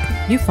think,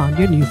 you found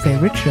your new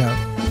favorite show.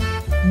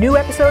 New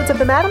episodes of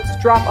The Madams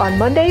drop on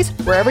Mondays,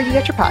 wherever you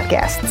get your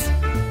podcasts.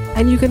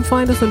 And you can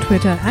find us on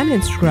Twitter and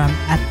Instagram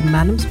at The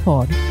Madams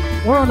Pod,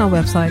 or on our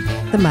website,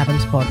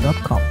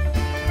 themadamspod.com.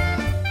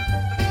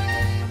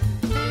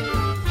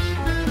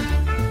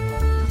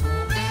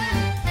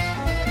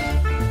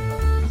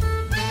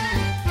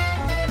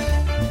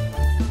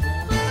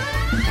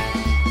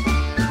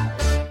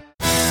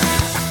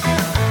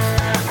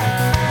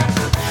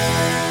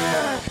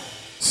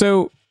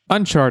 So,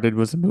 Uncharted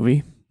was a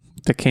movie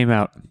that came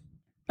out.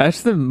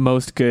 That's the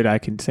most good I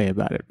can say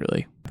about it,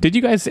 really. Did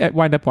you guys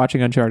wind up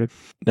watching Uncharted?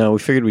 No, we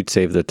figured we'd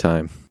save the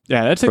time.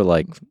 Yeah, that's for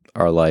like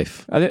our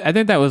life. I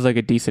think that was like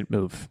a decent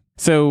move.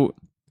 So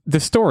the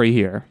story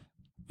here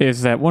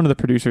is that one of the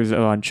producers of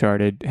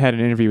Uncharted had an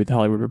interview with the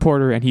Hollywood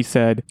Reporter, and he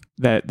said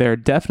that they're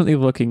definitely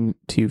looking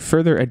to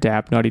further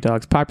adapt Naughty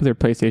Dog's popular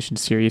PlayStation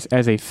series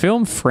as a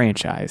film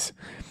franchise.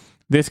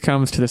 This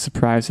comes to the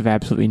surprise of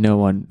absolutely no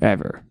one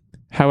ever.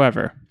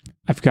 However,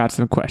 I've got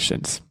some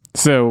questions.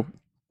 So,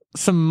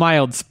 some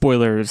mild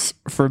spoilers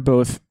for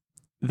both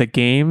the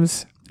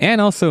games and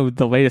also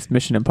the latest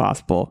Mission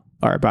Impossible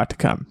are about to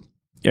come.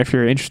 If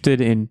you're interested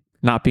in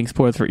not being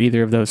spoiled for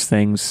either of those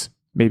things,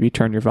 maybe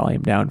turn your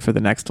volume down for the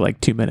next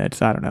 2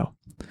 minutes. I don't know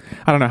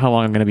how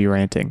long I'm going to be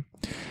ranting.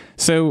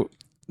 So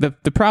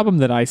the problem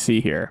that I see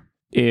here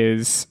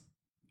is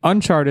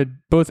Uncharted,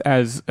 both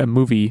as a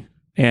movie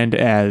and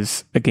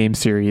as a game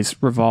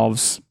series,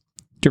 revolves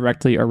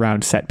directly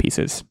around set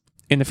pieces.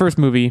 In the first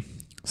movie,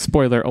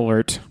 spoiler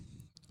alert,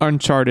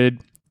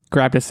 Uncharted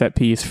grabbed a set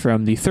piece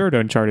from the third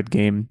Uncharted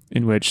game,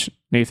 in which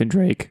Nathan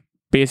Drake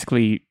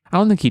basically, I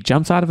don't think he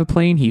jumps out of a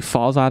plane, he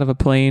falls out of a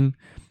plane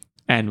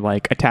and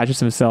attaches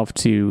himself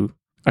to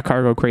a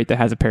cargo crate that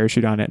has a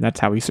parachute on it, and that's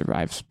how he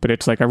survives. But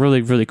it's a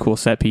really, really cool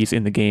set piece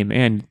in the game,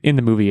 and in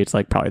the movie, it's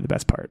probably the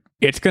best part.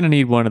 It's going to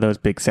need one of those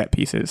big set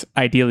pieces.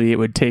 Ideally, it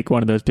would take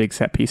one of those big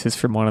set pieces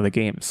from one of the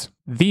games.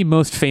 The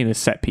most famous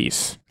set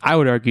piece, I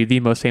would argue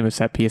the most famous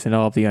set piece in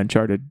all of the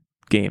Uncharted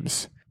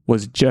games,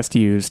 was just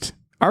used,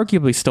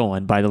 arguably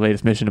stolen, by the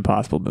latest Mission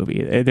Impossible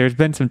movie. There's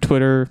been some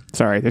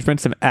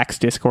X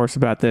discourse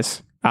about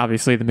this.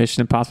 Obviously, the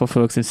Mission Impossible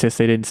folks insist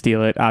they didn't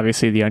steal it.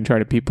 Obviously, the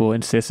Uncharted people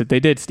insist that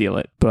they did steal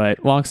it.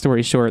 But long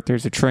story short,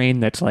 there's a train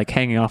that's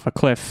hanging off a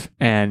cliff,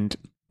 and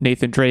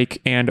Nathan Drake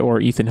and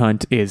or Ethan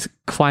Hunt is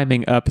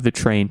climbing up the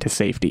train to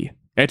safety.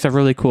 It's a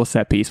really cool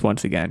set piece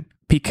once again.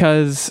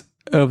 Because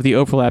of the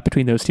overlap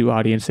between those two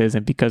audiences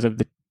and because of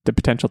the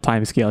potential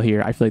time scale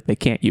here, I feel like they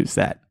can't use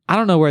that. I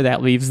don't know where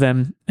that leaves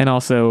them. And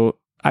also,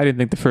 I didn't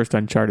think the first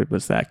Uncharted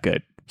was that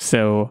good.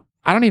 So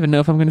I don't even know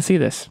if I'm going to see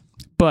this.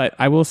 But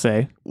I will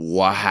say...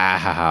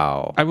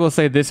 Wow. I will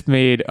say this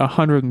made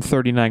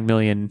 $139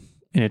 million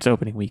in its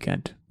opening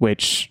weekend,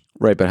 which...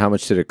 Right, but how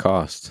much did it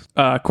cost?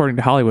 According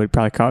to Hollywood, it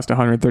probably cost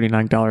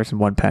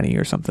 $139.01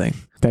 or something.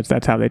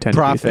 That's how they tend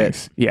to do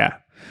things. Yeah.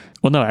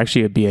 Well, no,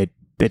 actually,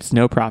 it's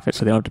no profit,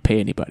 so they don't have to pay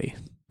anybody.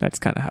 That's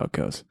kind of how it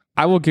goes.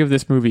 I will give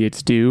this movie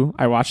its due.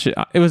 I watched it.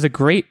 It was a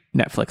great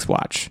Netflix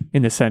watch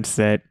in the sense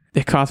that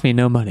it cost me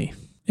no money.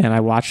 And I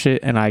watched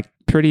it, and I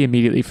pretty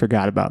immediately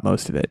forgot about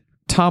most of it.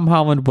 Tom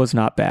Holland was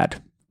not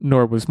bad,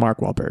 nor was Mark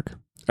Wahlberg.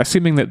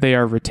 Assuming that they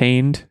are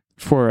retained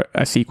for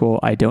a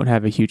sequel, I don't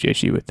have a huge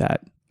issue with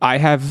that. I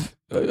have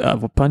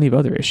plenty of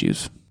other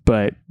issues,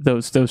 but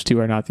those two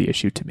are not the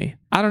issue to me.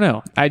 I don't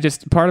know.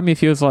 Part of me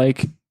feels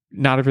like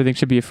not everything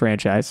should be a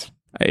franchise.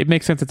 It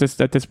makes sense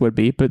that this would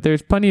be, but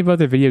there's plenty of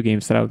other video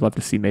games that I would love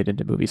to see made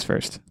into movies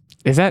first.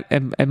 Is that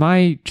am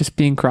I just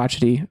being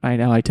crotchety? I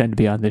know I tend to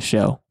be on this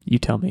show. You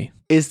tell me.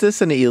 Is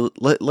this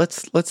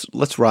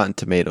let's Rotten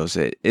Tomatoes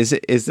it? Is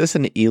this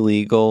an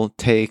illegal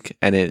take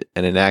and it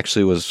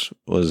actually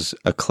was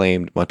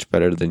acclaimed much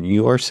better than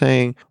you are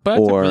saying? But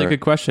that's a really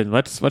good question.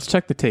 Let's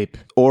check the tape.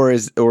 Or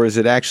is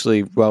it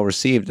actually well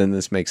received and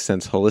this makes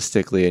sense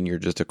holistically and you're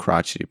just a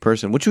crotchety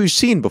person, which we've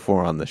seen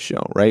before on the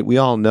show, right? We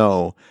all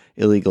know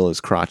illegal is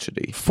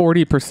crotchety.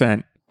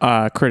 40%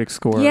 critic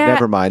score. Yeah.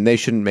 Never mind. They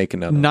shouldn't make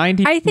another. I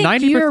think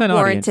 90% you're audience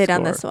warranted score.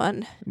 on this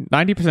one.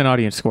 90%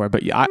 audience score,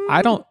 but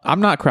I'm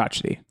not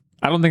crotchety.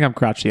 I don't think I'm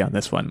crotchety on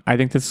this one. I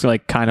think this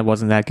like kind of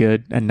wasn't that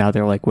good, and now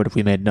they're like, what if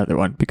we made another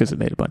one because it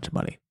made a bunch of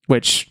money?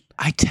 Which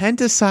I tend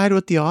to side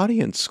with the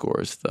audience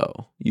scores,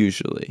 though.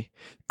 Usually,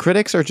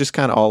 critics are just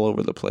kind of all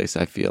over the place.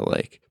 I feel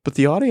like, but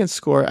the audience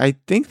score, I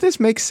think this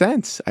makes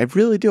sense. I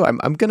really do.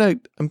 I'm gonna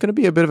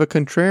be a bit of a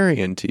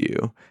contrarian to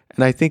you,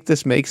 and I think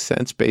this makes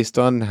sense based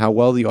on how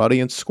well the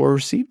audience score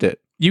received it.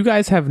 You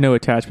guys have no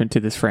attachment to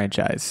this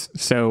franchise,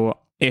 so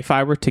if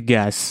I were to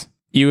guess,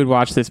 you would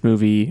watch this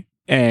movie,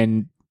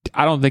 and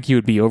I don't think you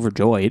would be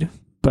overjoyed,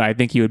 but I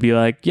think you would be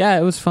like, yeah,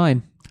 it was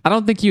fine. I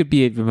don't think you'd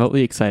be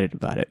remotely excited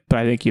about it, but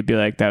I think you'd be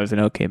like, that was an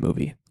okay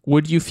movie.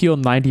 Would you feel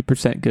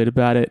 90% good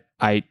about it?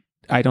 I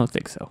don't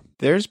think so.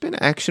 There's been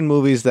action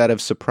movies that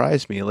have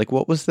surprised me. Like,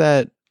 what was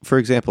that? For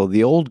example,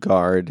 The Old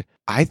Guard,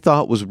 I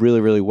thought was really,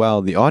 really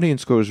well. The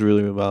audience score was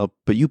really, really well,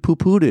 but you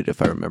poo-pooed it,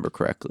 if I remember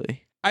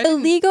correctly.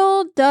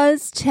 Illegal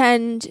does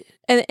tend,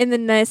 in the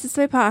nicest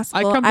way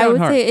possible. I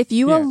would say if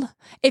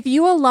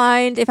you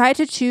aligned, if I had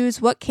to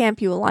choose what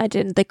camp you aligned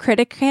in, the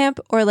critic camp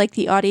or like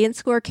the audience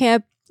score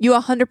camp, you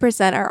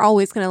 100% are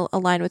always going to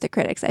align with the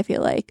critics, I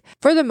feel like.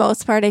 For the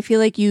most part, I feel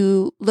like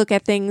you look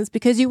at things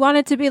because you want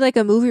it to be like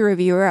a movie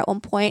reviewer at one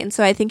point, and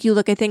so I think you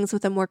look at things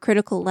with a more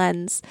critical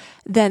lens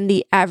than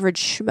the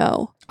average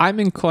schmo. I'm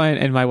inclined,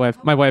 and my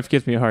wife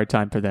gives me a hard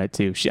time for that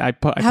too.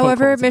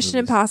 However, Mission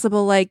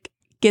Impossible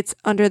gets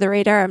under the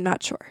radar, I'm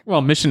not sure.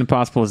 Well, Mission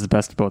Impossible is the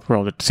best of both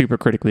worlds. It's super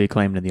critically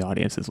acclaimed and the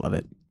audiences love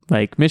it.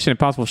 Like, Mission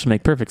Impossible should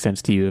make perfect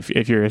sense to you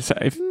if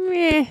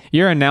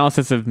your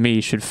analysis of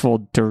me should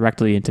fold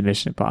directly into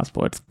Mission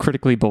Impossible. It's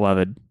critically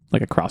beloved,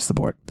 like across the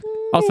board.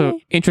 Also,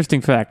 interesting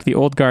fact, The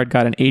Old Guard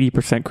got an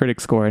 80% critic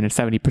score and a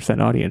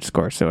 70% audience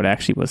score, so it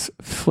actually was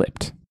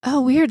flipped.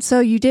 Oh, weird. So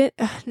you did.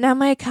 Now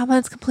my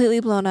comment's completely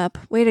blown up.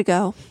 Way to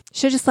go.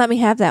 Should just let me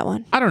have that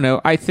one. I don't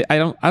know. I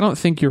don't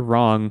think you're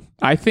wrong.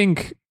 I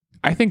think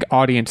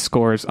audience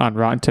scores on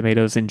Rotten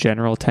Tomatoes in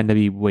general tend to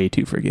be way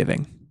too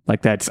forgiving.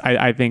 Like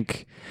I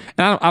think,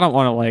 and I don't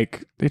want to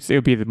like, it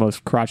would be the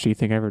most crotchety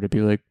thing ever to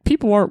be like,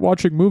 people aren't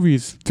watching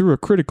movies through a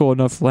critical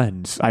enough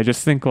lens. I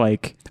just think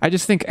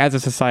as a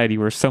society,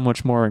 we're so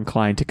much more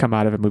inclined to come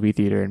out of a movie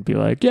theater and be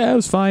like, yeah, it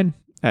was fine,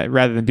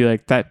 rather than be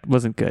like, that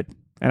wasn't good.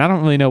 And I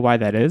don't really know why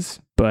that is,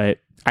 but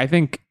I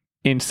think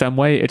in some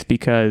way it's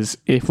because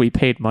if we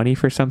paid money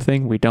for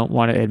something, we don't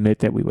want to admit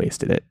that we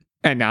wasted it.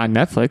 And on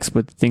Netflix,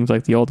 with things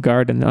like The Old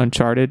Guard and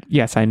Uncharted,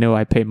 yes, I know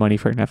I pay money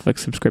for a Netflix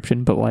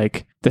subscription, but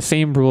like the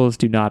same rules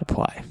do not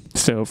apply.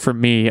 So for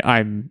me,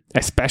 I'm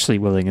especially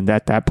willing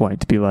at that point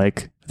to be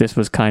like, this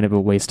was kind of a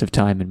waste of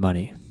time and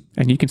money.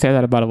 And you can say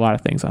that about a lot of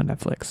things on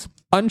Netflix.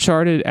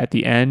 Uncharted at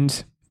the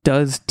end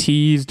does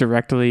tease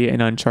directly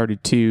in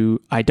Uncharted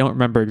 2. I don't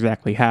remember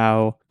exactly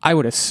how. I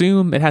would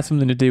assume it has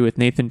something to do with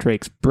Nathan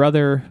Drake's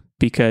brother,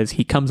 because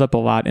he comes up a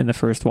lot in the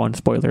first one,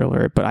 spoiler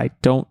alert, but I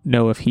don't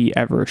know if he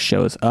ever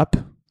shows up.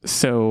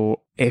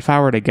 So if I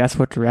were to guess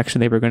what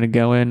direction they were going to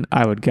go in,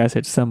 I would guess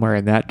it's somewhere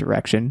in that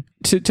direction.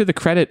 To the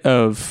credit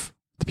of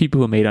the people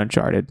who made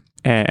Uncharted,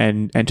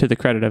 and to the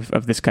credit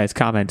of this guy's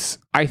comments,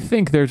 I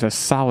think there's a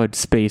solid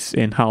space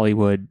in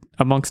Hollywood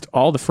amongst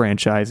all the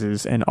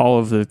franchises and all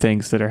of the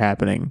things that are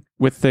happening,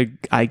 with the,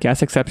 I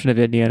guess, exception of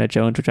Indiana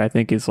Jones, which I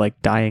think is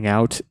like dying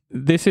out.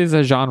 This is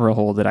a genre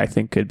hole that I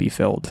think could be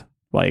filled.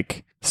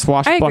 Like,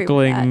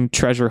 swashbuckling,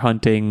 treasure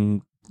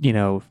hunting,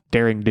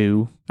 daring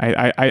do.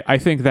 I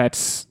think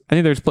there's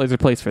a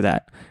place for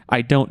that.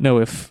 I don't know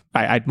if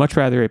I'd much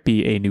rather it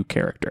be a new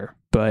character,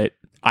 but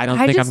I don't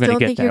think I'm going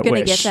to get that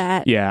wish. Get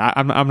that. Yeah,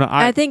 I'm not.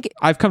 I think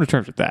I've come to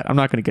terms with that. I'm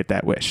not going to get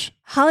that wish.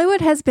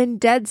 Hollywood has been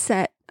dead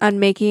set on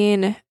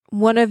making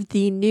one of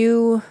the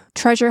new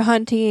treasure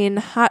hunting,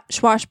 hot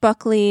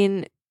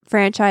swashbuckling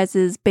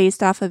franchises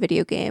based off a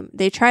video game.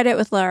 They tried it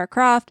with Lara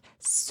Croft,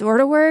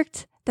 sort of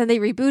worked. Then they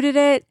rebooted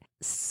it,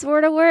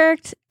 sort of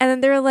worked, and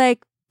then they were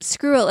like,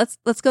 "Screw it,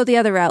 let's go the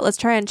other route. Let's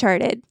try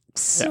Uncharted."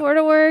 Sort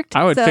of worked.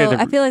 I would say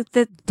I feel like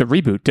the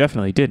reboot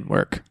definitely didn't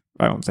work.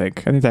 I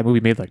think that movie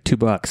made like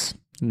 $2.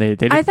 And they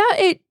I thought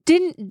it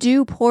didn't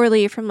do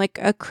poorly from like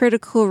a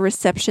critical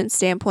reception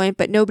standpoint,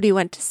 but nobody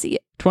went to see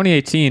it.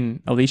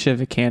 2018, Alicia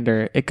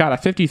Vikander, it got a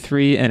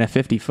 53 and a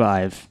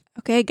 55.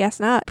 Okay, guess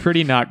not.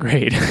 Pretty not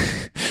great.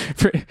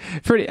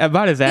 pretty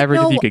about as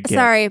average as you could get.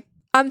 Sorry.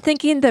 I'm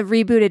thinking the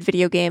rebooted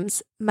video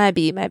games. Might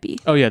be.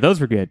 Oh, yeah, those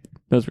were good.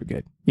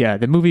 Yeah,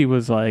 the movie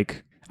was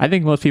like, I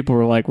think most people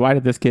were like, why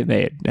did this get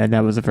made? And that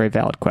was a very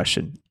valid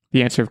question.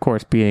 The answer, of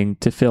course, being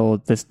to fill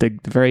the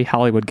very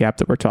Hollywood gap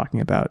that we're talking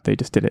about. They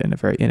just did it in a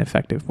very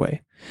ineffective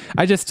way.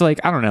 I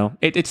don't know.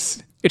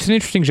 It's an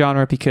interesting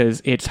genre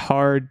because it's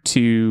hard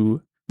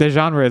to... The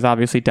genre is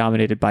obviously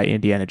dominated by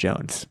Indiana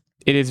Jones.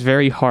 It is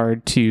very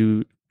hard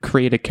to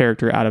create a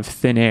character out of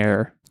thin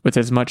air with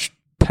as much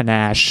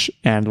panache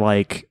and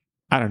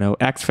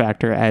X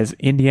Factor as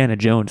Indiana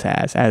Jones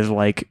has, as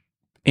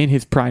in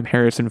his prime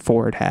Harrison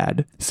Ford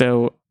had.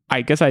 So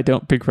I guess I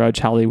don't begrudge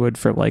Hollywood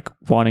for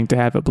wanting to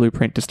have a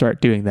blueprint to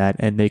start doing that,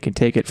 and they can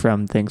take it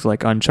from things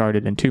like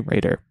Uncharted and Tomb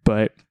Raider.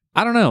 But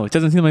I don't know. It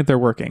doesn't seem like they're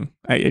working.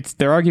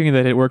 They're arguing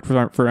that it worked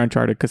for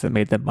Uncharted because it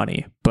made them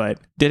money, but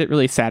did it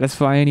really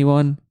satisfy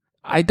anyone?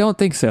 I don't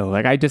think so.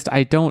 I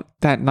don't.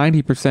 That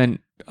 90%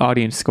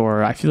 audience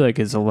score, I feel like,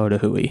 is a load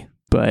of hooey.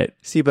 But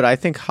I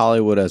think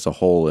Hollywood as a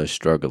whole is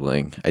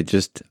struggling. I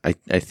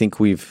think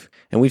we've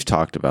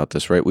talked about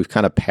this, right? We've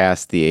kind of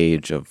passed the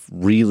age of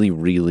really,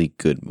 really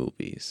good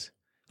movies.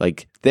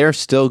 There are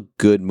still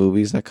good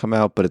movies that come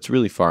out, but it's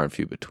really far and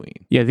few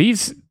between. Yeah,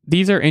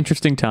 these are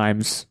interesting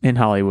times in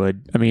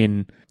Hollywood. I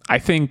mean, I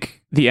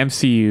think the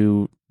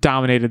MCU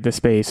dominated the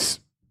space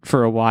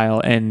for a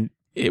while, and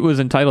it was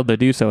entitled to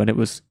do so, and it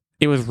was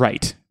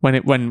right. When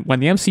the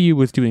MCU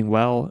was doing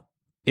well,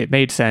 it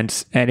made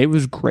sense, and it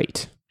was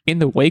great. In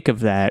the wake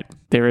of that,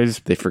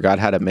 they forgot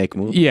how to make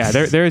movies. Yeah,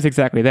 there is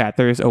exactly that.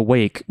 There is a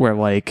wake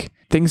where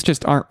things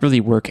just aren't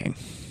really working,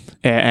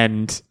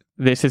 and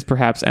this is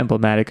perhaps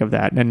emblematic of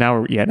that. And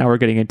now we're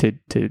getting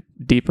into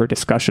deeper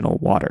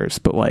discussional waters.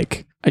 But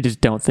I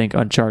just don't think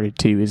Uncharted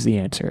 2 is the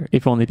answer.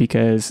 If only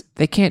because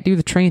they can't do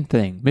the train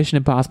thing. Mission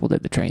Impossible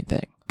did the train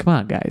thing. Come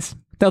on, guys.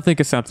 They'll think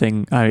of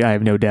something. I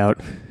have no doubt.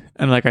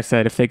 And like I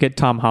said, if they get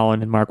Tom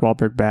Holland and Mark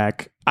Wahlberg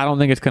back, I don't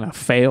think it's gonna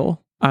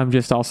fail. I'm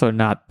just also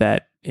not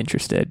that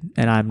interested,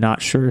 and I'm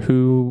not sure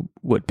who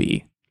would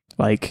be.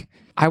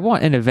 I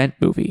want an event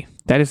movie.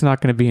 That is not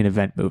going to be an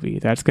event movie.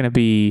 That's going to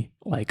be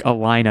a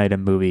line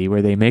item movie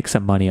where they make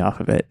some money off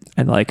of it,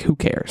 and who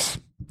cares?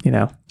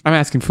 I'm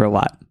asking for a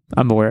lot.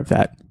 I'm aware of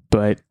that,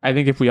 but I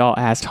think if we all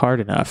asked hard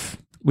enough,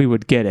 we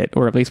would get it,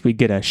 or at least we'd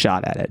get a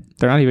shot at it.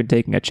 They're not even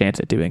taking a chance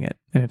at doing it,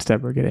 and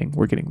instead we're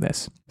getting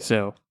this.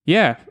 So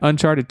yeah,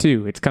 Uncharted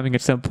 2. It's coming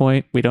at some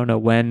point. We don't know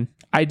when.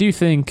 I do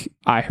think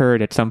I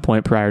heard at some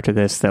point prior to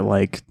this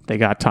that they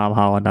got Tom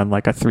Holland on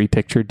a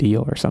 3-picture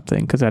deal or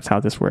something, because that's how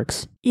this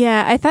works.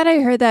 Yeah, I thought I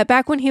heard that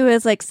back when he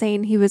was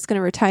saying he was going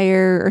to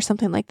retire or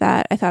something like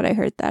that. I thought I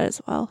heard that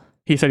as well.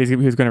 He said he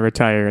was going to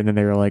retire, and then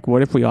they were like,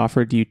 what if we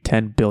offered you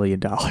 $10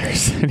 billion?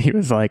 And he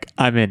was like,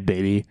 I'm in,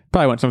 baby.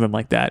 Probably want something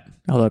like that.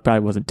 Although it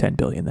probably wasn't $10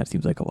 billion. That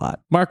seems like a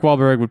lot. Mark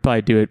Wahlberg would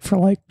probably do it for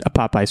a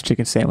Popeye's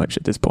chicken sandwich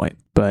at this point.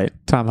 But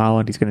Tom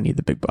Holland, he's going to need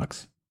the big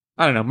bucks.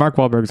 I don't know. Mark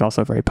Wahlberg is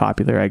also very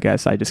popular, I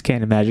guess. I just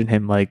can't imagine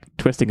him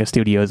twisting a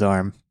studio's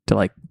arm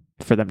to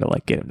for them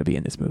to get him to be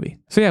in this movie.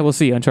 So yeah, we'll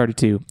see. Uncharted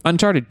 2.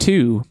 Uncharted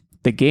 2,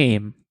 the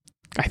game,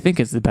 I think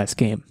is the best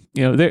game.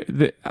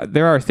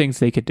 There are things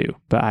they could do,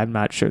 but I'm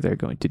not sure they're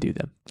going to do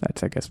them.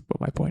 That's, I guess, what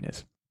my point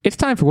is. It's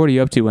time for What Are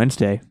You Up To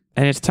Wednesday,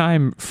 and it's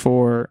time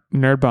for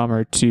Nerd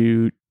Bomber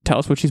to tell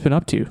us what she's been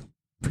up to,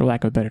 for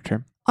lack of a better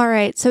term. All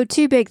right, so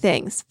 2 big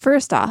things.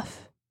 First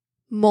off,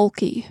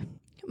 Molki.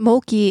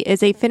 Molki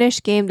is a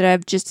Finnish game that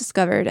I've just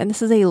discovered, and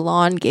this is a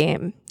lawn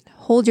game.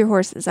 Hold your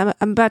horses. I'm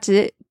about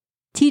to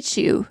teach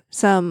you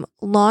some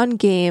lawn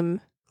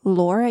game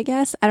lore, I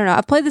guess. I don't know.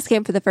 I've played this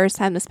game for the first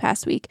time this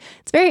past week.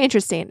 It's very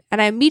interesting,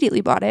 and I immediately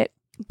bought it.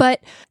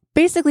 But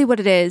basically what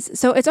it is,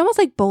 so it's almost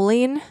like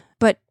bowling,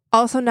 but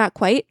also not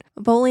quite.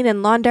 Bowling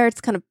and lawn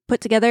darts kind of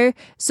put together.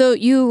 So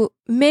you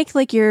make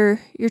your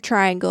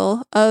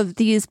triangle of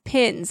these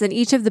pins, and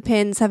each of the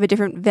pins have a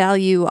different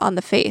value on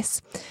the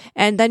face.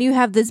 And then you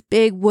have this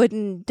big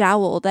wooden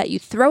dowel that you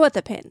throw at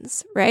the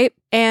pins, right?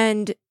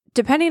 And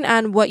depending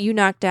on what you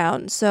knock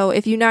down. So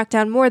if you knock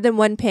down more than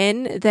 1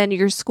 pin, then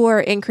your score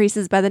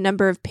increases by the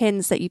number of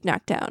pins that you've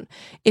knocked down.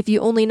 If you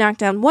only knock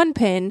down 1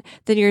 pin,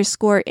 then your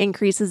score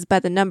increases by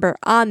the number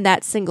on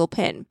that single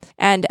pin.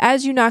 And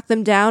as you knock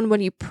them down, when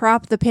you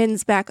prop the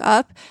pins back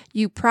up,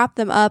 you prop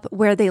them up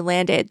where they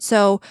landed.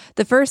 So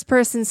the first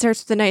person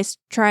starts with a nice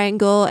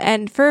triangle,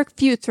 and for a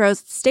few throws,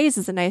 it stays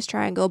as a nice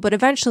triangle, but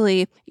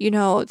eventually,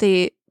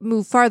 they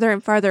move farther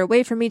and farther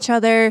away from each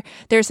other.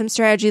 There's some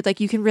strategy,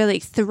 you can really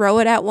throw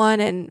it at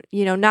one and,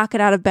 knock it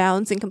out of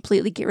bounds and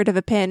completely get rid of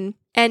a pin.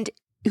 And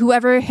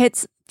whoever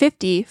hits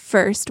 50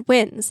 first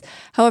wins.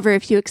 However,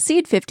 if you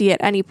exceed 50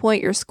 at any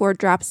point, your score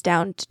drops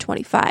down to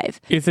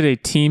 25. Is it a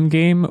team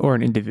game or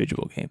an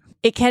individual game?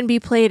 It can be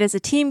played as a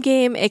team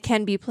game. It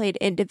can be played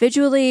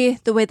individually.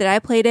 The way that I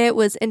played it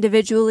was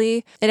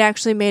individually. It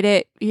actually made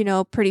it,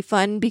 pretty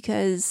fun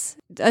because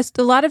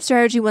a lot of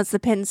strategy once the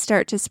pins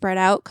start to spread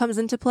out comes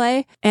into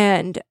play.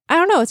 And I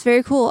don't know, it's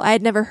very cool. I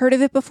had never heard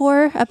of it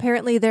before.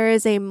 Apparently there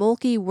is a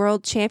Molki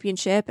World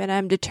Championship, and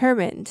I'm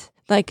determined.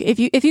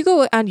 If you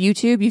go on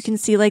YouTube, you can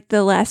see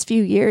the last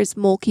few years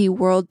Molki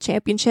World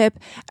Championship,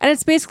 and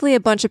it's basically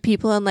a bunch of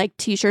people in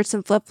t-shirts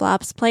and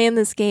flip-flops playing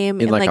this game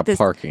in a this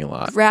parking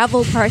lot,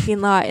 gravel parking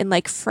lot in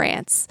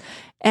France.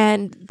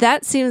 And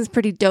that seems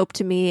pretty dope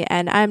to me.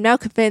 And I'm now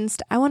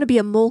convinced I want to be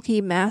a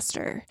Molky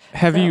master.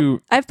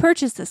 I've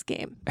purchased this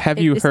game.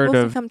 It's supposed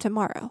to come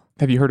tomorrow.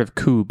 Have you heard of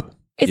Cube?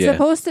 It's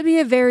supposed to be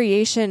a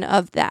variation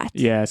of that.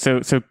 Yeah,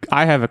 so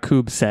I have a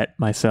Cube set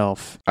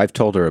myself. I've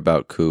told her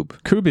about Cube.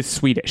 Cube is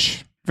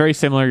Swedish. Very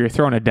similar. You're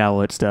throwing a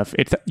dowel at stuff.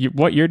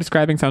 What you're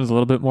describing sounds a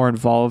little bit more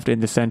involved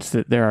in the sense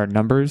that there are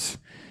numbers.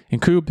 In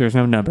Cube, there's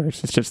no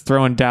numbers. It's just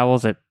throwing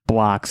dowels at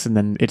blocks, and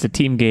then it's a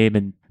team game,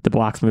 and the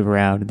blocks move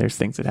around, and there's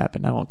things that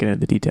happen. I won't get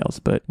into the details,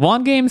 but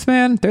long games,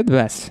 man, they're the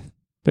best.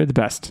 They're the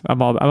best.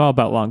 I'm all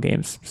about long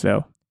games,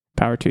 so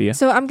power to you.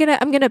 So I'm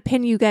gonna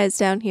pin you guys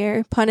down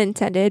here, pun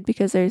intended,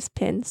 because there's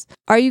pins.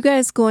 Are you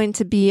guys going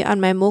to be on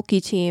my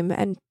Molky team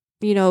and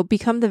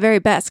become the very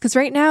best? Because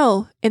right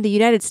now in the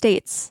United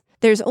States,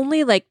 there's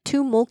only like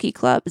 2 Molky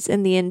clubs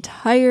in the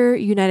entire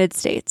United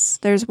States.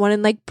 There's one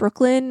in like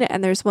Brooklyn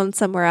and there's one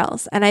somewhere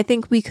else. And I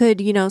think we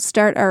could,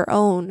 start our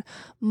own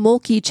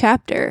Molky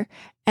chapter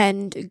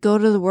and go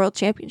to the World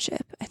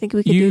Championship. I think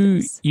we could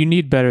do this. You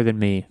need better than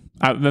me.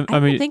 I mean,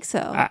 don't think so.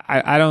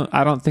 I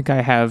don't think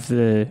I have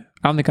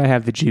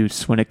the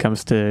juice when it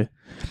comes to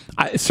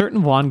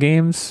certain lawn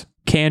games.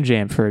 Can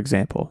Jam, for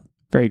example,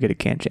 very good at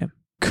Can Jam.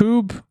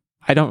 Cube,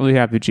 I don't really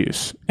have the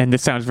juice, and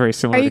this sounds very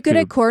similar. Are you good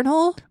at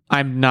cornhole?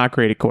 I'm not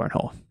great at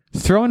cornhole.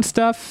 Throwing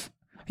stuff.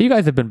 You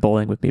guys have been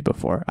bowling with me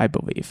before, I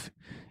believe.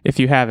 If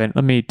you haven't,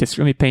 let me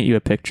paint you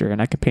a picture,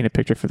 and I can paint a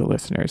picture for the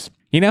listeners.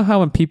 You know how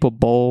when people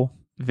bowl,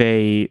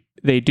 they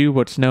do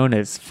what's known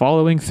as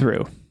following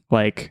through.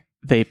 Like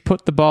they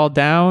put the ball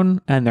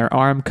down and their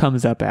arm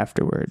comes up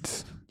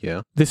afterwards.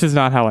 Yeah. This is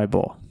not how I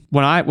bowl.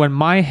 When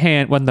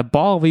the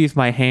ball leaves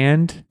my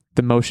hand,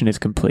 the motion is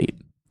complete.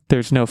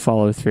 There's no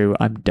follow through.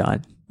 I'm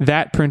done.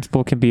 That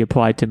principle can be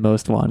applied to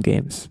most lawn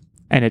games,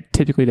 and it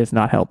typically does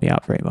not help me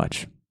out very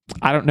much.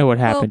 I don't know what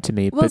happened to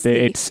me, but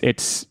it's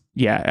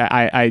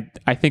I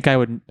think I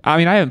would. I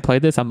mean, I haven't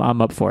played this.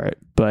 I'm up for it,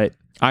 but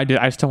I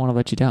just don't want to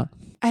let you down.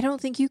 I don't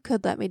think you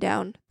could let me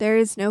down. There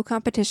is no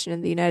competition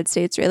in the United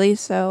States, really.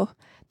 So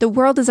the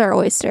world is our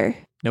oyster.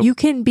 Nope. You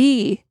can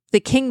be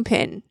the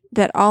kingpin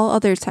that all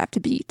others have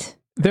to beat.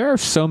 There are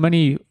so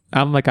many.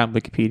 I'm like on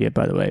Wikipedia,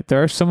 by the way.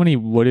 There are so many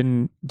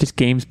just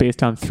games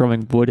based on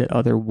throwing wood at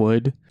other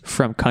wood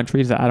from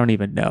countries that I don't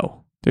even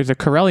know. There's a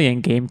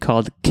Karelian game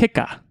called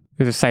Kika.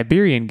 There's a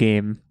Siberian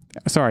game.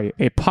 Sorry,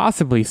 a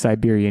possibly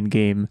Siberian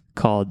game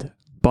called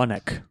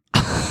Bunnik.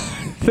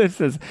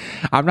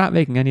 I'm not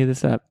making any of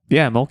this up.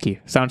 Yeah, Molky.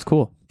 Sounds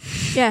cool.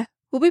 Yeah,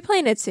 we'll be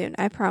playing it soon,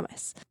 I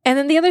promise. And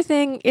then the other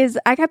thing is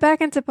I got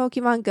back into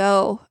Pokemon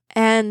Go,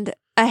 and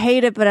I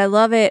hate it, but I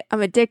love it.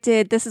 I'm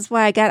addicted. This is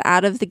why I got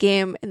out of the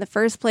game in the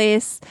first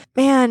place.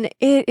 Man,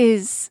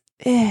 it's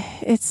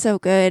so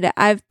good.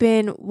 I've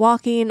been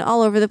walking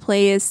all over the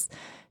place,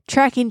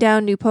 tracking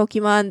down new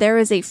Pokemon. There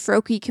is a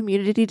Froakie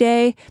Community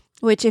Day,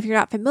 which if you're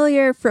not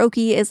familiar,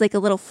 Froakie is like a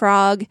little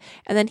frog,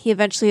 and then he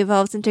eventually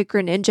evolves into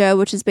Greninja,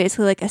 which is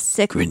basically like a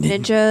sick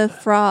ninja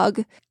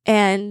frog.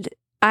 And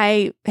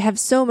I had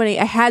so many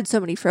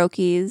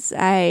Froakies.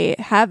 I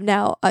have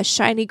now a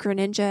shiny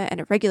Greninja and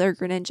a regular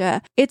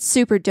Greninja. It's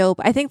super dope.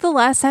 I think the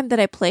last time that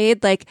I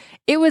played, like,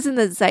 it was in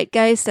the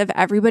zeitgeist of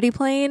everybody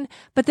playing,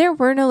 but there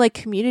were no like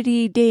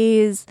community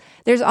days.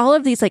 There's all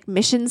of these like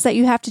missions that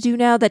you have to do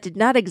now that did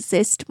not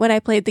exist when I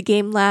played the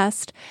game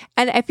last.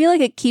 And I feel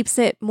like it keeps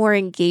it more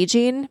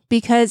engaging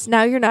because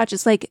now you're not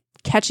just like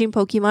catching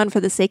Pokemon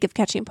for the sake of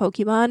catching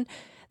Pokemon.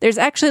 There's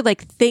actually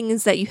like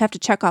things that you have to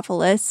check off a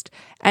list.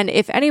 And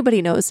if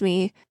anybody knows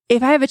me,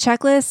 if I have a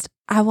checklist,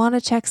 I want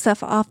to check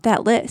stuff off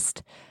that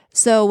list.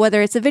 So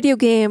whether it's a video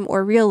game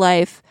or real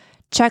life,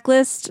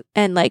 checklist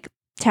and like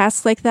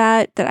tasks like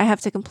that I have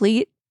to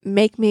complete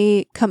make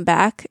me come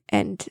back,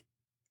 and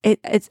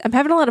I'm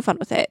having a lot of fun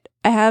with it.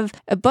 I have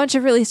a bunch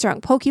of really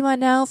strong Pokemon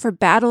now for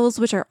battles,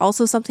 which are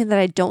also something that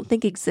I don't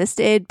think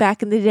existed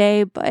back in the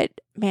day, but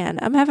man,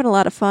 I'm having a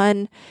lot of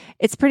fun.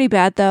 It's pretty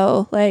bad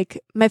though. Like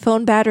my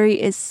phone battery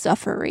is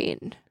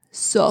suffering.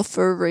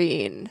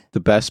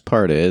 The best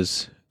part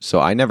is, so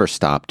I never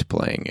stopped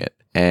playing it,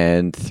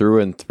 and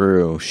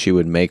through, she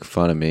would make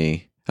fun of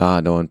me.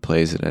 No one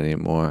plays it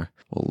anymore.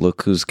 Well,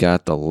 look who's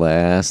got the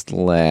last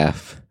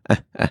laugh.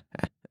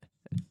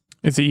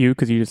 Is it you?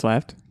 Because you just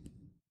laughed?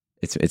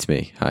 It's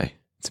me. Hi.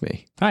 It's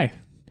me. Hi.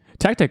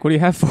 Tactic, what do you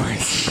have for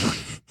us?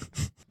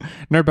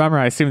 Nerd Bomber,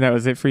 I assume that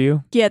was it for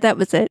you? Yeah, that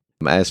was it.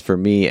 As for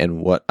me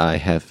and what I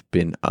have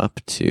been up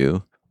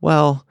to,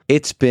 well,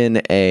 it's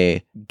been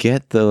a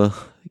get the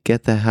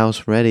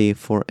house ready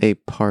for a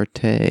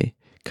party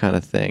kind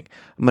of thing.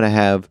 I'm going to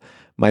have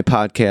my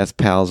podcast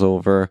pals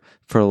over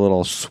for a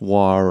little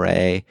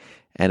soiree,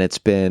 and it's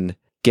been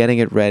getting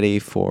it ready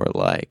for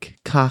like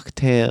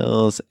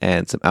cocktails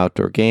and some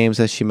outdoor games,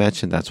 as she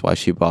mentioned. That's why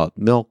she bought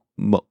Molky.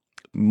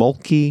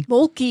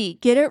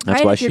 Get it right.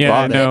 That's why she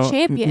bought it.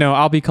 Champion. No,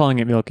 I'll be calling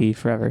it Milky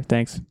forever.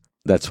 Thanks.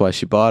 That's why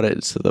she bought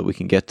it, so that we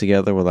can get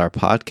together with our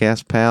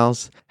podcast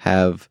pals,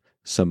 have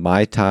some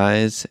Mai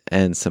Tais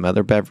and some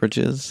other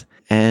beverages,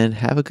 and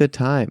have a good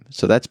time.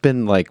 So that's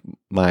been like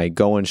my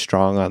going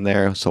strong on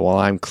there. So while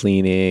I'm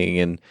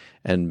cleaning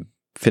and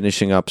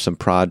finishing up some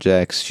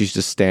projects. She's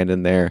just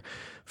standing there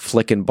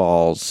flicking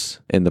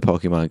balls in the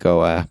Pokemon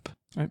Go app.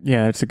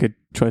 Yeah, that's a good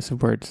choice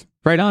of words.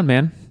 Right on,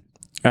 man.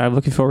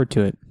 Looking forward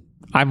to it.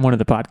 I'm one of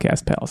the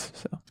podcast pals.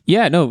 So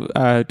yeah, no,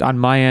 on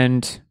my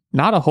end,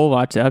 not a whole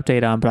lot to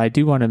update on, but I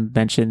do want to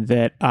mention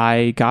that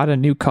I got a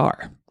new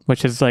car,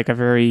 which is like I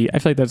feel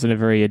like that's a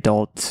very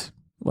adult,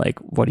 like,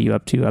 what are you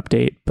up to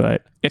update,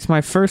 but it's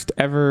my first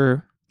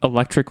ever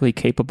electrically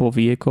capable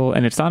vehicle,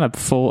 and it's not a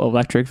full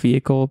electric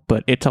vehicle,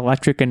 but it's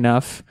electric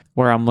enough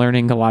where I'm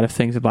learning a lot of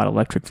things about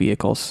electric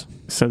vehicles.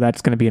 So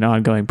that's going to be an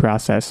ongoing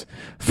process.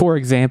 For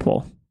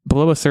example,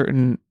 below a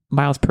certain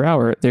miles per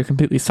hour, they're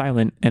completely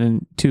silent,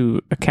 and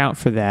to account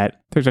for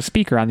that, there's a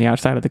speaker on the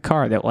outside of the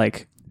car that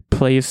like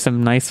plays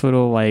some nice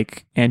little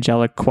like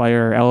angelic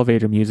choir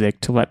elevator music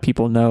to let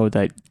people know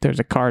that there's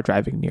a car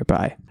driving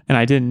nearby. And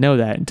I didn't know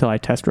that until I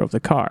test drove the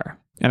car,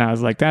 and I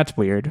was like, that's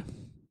weird.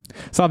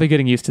 So I'll be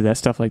getting used to that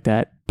stuff like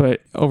that. But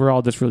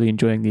overall, just really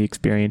enjoying the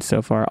experience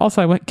so far. Also,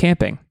 I went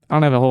camping. I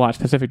don't have a whole lot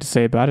specific to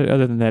say about it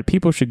other than that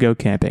people should go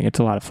camping. It's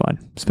a lot of fun,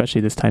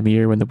 especially this time of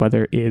year when the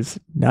weather is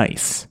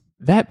nice.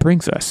 That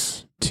brings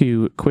us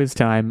to quiz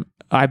time.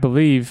 I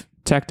believe,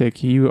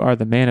 Tactic, you are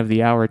the man of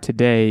the hour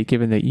today,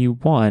 given that you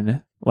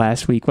won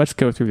last week. Let's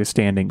go through the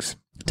standings.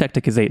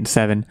 Tactic is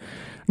 8-7.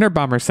 Nerd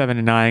Bomber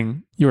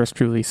 7-9. Yours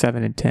truly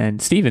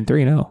 7-10. Steven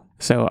 3-0.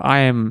 So I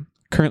am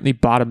currently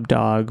bottom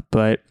dog,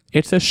 but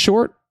it's a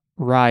short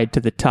ride to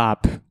the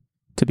top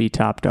to be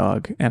top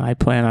dog, and I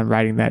plan on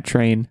riding that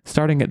train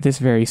starting at this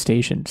very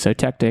station. So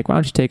Tactic, why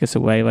don't you take us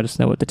away, let us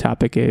know what the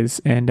topic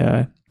is,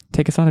 and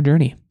take us on a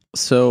journey.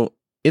 So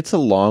it's a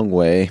long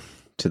way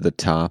to the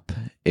top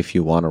if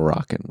you want to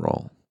rock and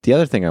roll. The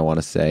other thing I want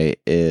to say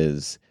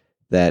is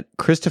that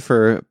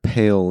Christopher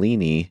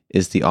Paolini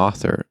is the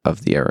author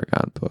of the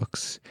Eragon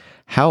books.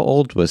 How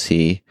old was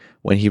he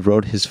when he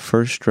wrote his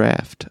first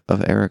draft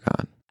of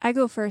Eragon? I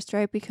go first,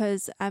 right?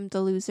 Because I'm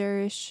the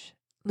loser.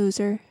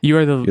 You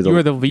are the least.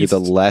 You're the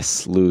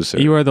less loser.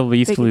 You are the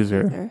least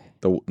loser.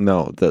 The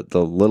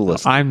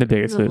littlest. I'm the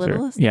biggest loser.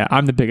 Littlest? Yeah,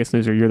 I'm the biggest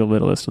loser. You're the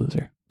littlest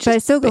loser. But I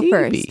still go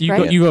first,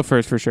 right? You go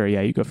first for sure.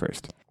 Yeah, you go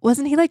first.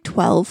 Wasn't he like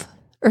 12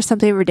 or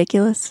something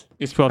ridiculous?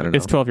 Is 12?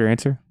 Is 12 your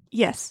answer?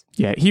 Yes.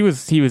 Yeah, he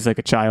was like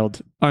a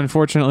child.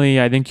 Unfortunately,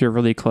 I think you're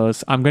really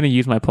close. I'm going to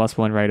use my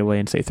 +1 right away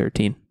and say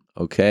 13.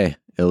 Okay.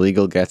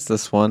 Illegal gets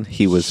this one.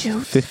 He was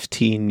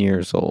 15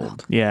 years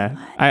old. Yeah,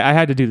 I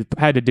had to do it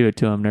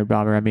to him, Nerd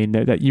Bomber. I mean,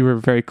 that you were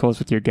very close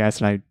with your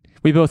guess, and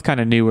we both kind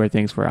of knew where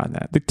things were on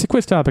that. The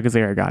quiz topic is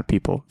Eragon,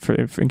 people, for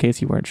in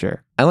case you weren't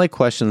sure. I like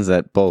questions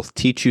that both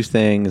teach you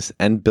things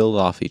and build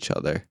off each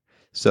other.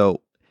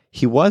 So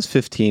he was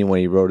 15 when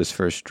he wrote his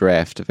first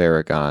draft of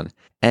Eragon,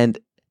 and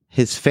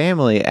his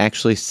family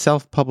actually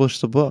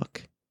self-published the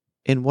book.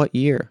 In what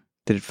year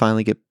did it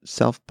finally get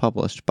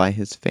self-published by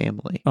his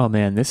family? Oh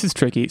man, this is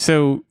tricky.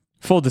 So,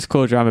 full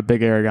disclosure, I'm a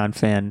big Eragon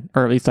fan,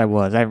 or at least I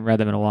was. I haven't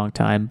read them in a long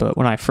time, but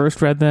when I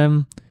first read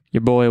them,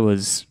 your boy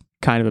was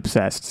kind of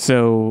obsessed.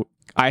 So,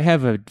 I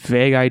have a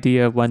vague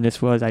idea of when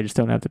this was. I just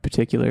don't have the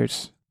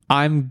particulars.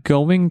 I'm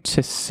going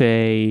to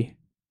say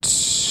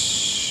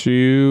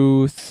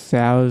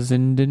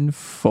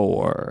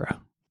 2004.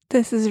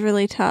 This is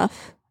really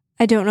tough.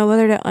 I don't know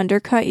whether to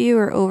undercut you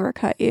or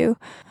overcut you.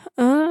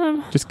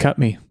 Just cut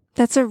me.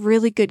 That's a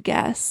really good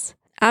guess.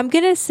 I'm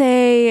going to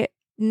say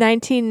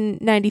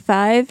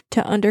 1995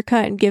 to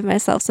undercut and give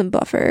myself some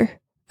buffer.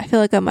 I feel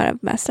like I might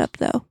have messed up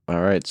though.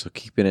 All right, so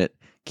keeping it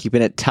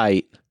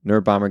tight.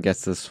 Nerd Bomber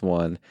gets this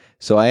one.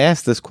 So I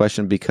asked this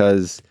question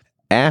because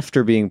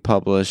after being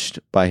published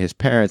by his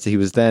parents, he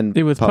was then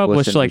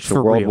published like for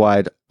a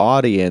worldwide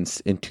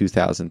audience in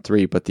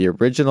 2003, but the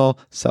original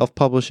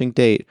self-publishing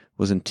date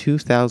was in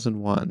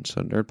 2001.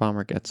 So Nerd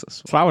Bomber gets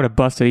this one. So I would have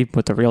busted even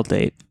with the real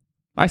date.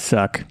 I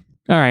suck.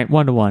 All right,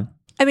 1-1.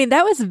 I mean,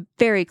 that was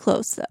very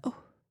close though.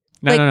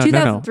 No,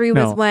 2003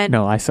 was when.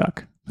 No, I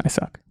suck.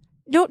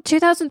 No,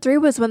 2003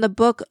 was when the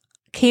book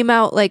came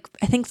out. Like,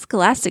 I think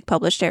Scholastic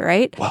published it,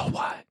 right?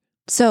 Worldwide.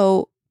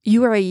 So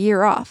you were a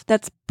year off.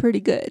 That's pretty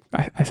good.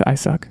 I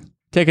suck.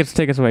 Take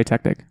us away,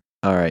 Tactic.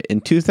 All right.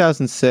 In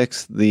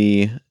 2006,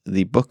 the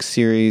book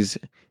series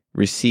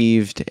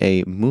received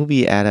a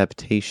movie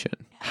adaptation.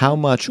 How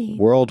much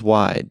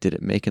worldwide did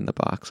it make in the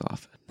box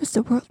office?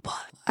 Mr. Worldwide.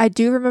 I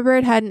do remember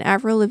it had an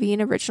Avril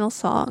Lavigne original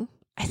song.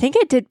 I think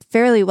it did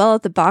fairly well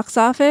at the box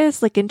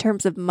office, like in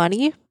terms of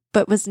money,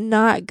 but was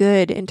not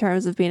good in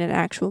terms of being an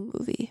actual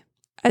movie.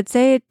 I'd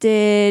say it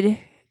did,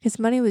 because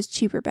money was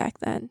cheaper back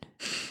then.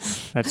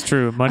 That's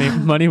true.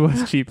 Money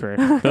was cheaper.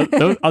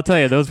 I'll tell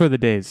you, those were the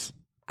days.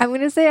 I'm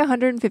going to say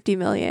 150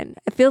 million.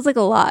 It feels like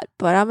a lot,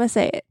 but I'm going to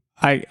say it.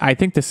 I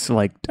think this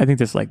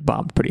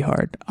bombed pretty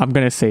hard. I'm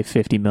going to say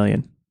 50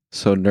 million.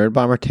 So Nerd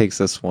Bomber takes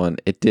this one.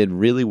 It did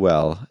really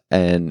well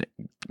and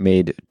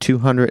made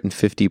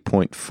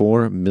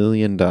 $250.4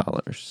 million.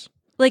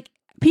 Like,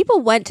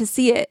 people went to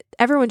see it.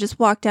 Everyone just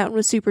walked out and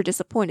was super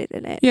disappointed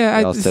in it.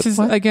 Yeah,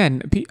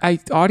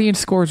 audience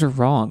scores are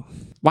wrong.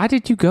 Why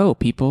did you go,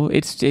 people?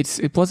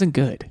 It wasn't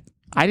good.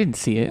 I didn't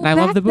see it, and I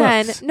love the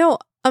books. No,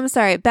 I'm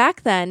sorry.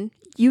 Back then,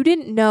 you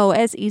didn't know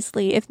as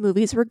easily if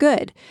movies were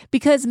good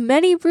because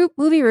many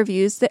movie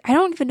reviews that I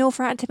don't even know if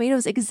Rotten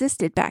Tomatoes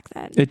existed back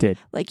then. It did.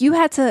 Like you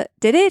had to,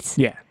 did it?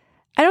 Yeah.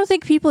 I don't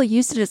think people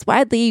used it as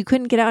widely. You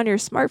couldn't get it on your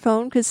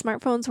smartphone because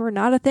smartphones were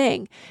not a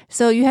thing.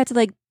 So you had to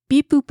like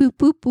beep, boop, boop,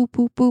 boop, boop,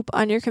 boop, boop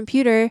on your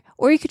computer,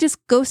 or you could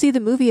just go see the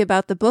movie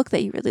about the book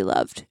that you really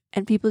loved.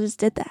 And people just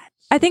did that.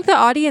 I think the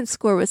audience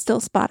score was still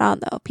spot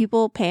on though.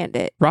 People panned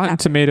it. Rotten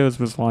Tomatoes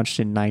was launched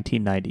in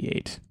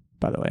 1998,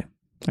 by the way.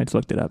 I just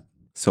looked it up.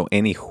 So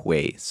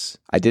anyways,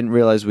 I didn't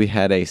realize we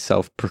had a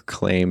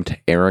self-proclaimed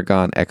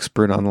Aragon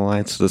expert on the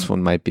line, so this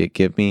one might be a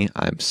give me.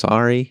 I'm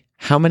sorry.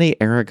 How many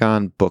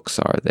Aragon books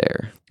are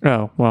there?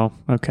 Oh, well,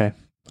 okay.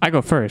 I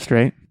go first,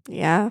 right?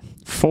 Yeah.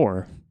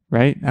 4,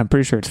 right? I'm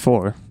pretty sure it's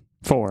 4.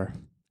 4.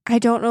 I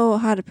don't know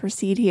how to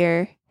proceed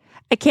here.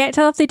 I can't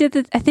tell if they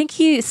did I think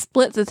he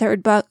split the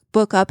third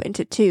book up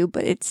into 2,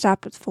 but it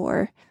stopped with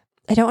 4.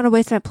 I don't want to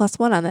waste my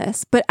 +1 on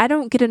this, but I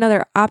don't get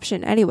another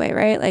option anyway,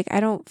 right? Like I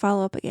don't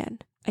follow up again.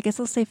 I guess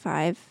I'll say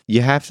 5.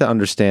 You have to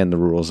understand the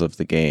rules of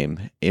the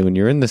game. And when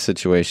you're in this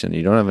situation,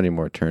 you don't have any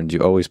more turns.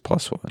 You always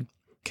 +1.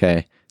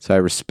 Okay? So I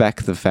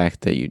respect the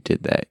fact that you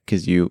did that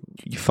because you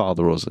follow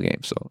the rules of the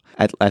game. So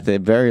at the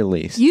very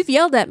least, you've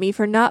yelled at me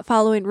for not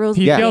following rules.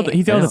 He's of the yelled game.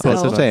 at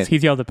both of us.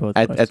 He's yelled at both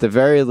of us. At the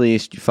very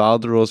least, you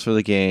followed the rules for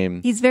the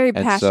game. He's very and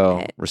passionate.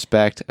 So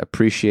respect,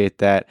 appreciate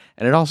that,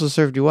 and it also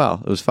served you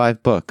well. It was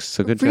 5 books,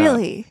 so good job.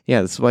 Really? Yeah,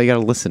 that's why you got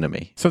to listen to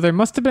me. So there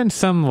must have been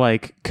some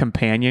like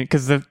companion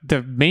because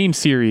the main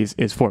series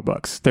is 4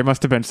 books. There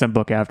must have been some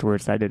book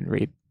afterwards that I didn't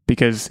read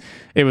because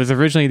it was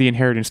originally the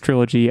Inheritance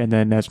trilogy, and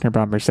then as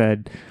Nerbomber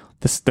said,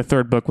 the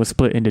third book was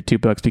split into 2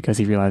 books because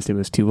he realized it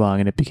was too long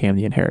and it became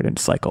the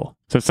Inheritance cycle.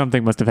 So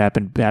something must have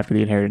happened after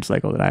the Inheritance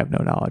cycle that I have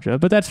no knowledge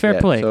of, but that's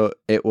fair play. So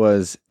it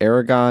was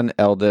Aragon,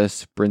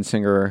 Eldest,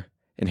 Brinsinger,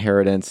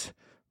 Inheritance,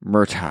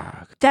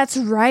 Murtagh. That's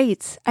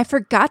right. I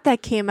forgot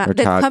that came out.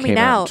 That's coming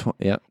out.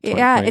 Yep.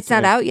 Yeah, it's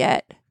not out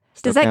yet.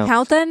 Does that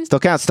count then? Still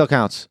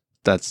counts.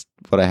 That's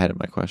what I had in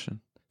my question.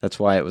 That's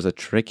why it was a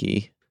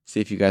tricky. See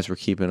if you guys were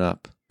keeping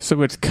up. So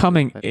it's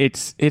coming.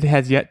 It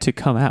has yet to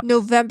come out.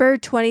 November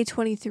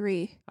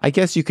 2023. I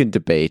guess you can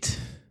debate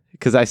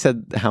because I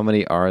said how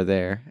many are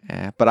there,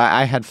 but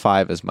I had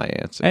 5 as my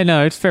answer. Hey,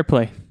 no, it's fair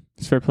play.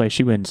 It's fair play.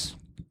 She wins.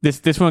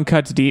 This one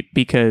cuts deep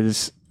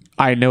because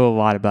I know a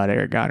lot about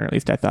Aragon, or at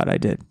least I thought I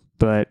did.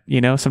 But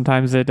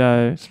sometimes it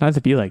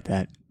be like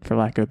that, for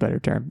lack of a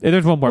better term.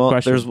 There's one more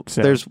question.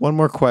 There's one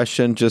more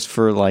question just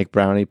for like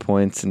brownie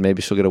points, and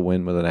maybe she'll get a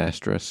win with an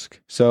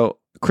asterisk. So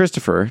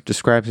Christopher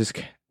describes his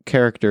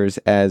characters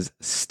as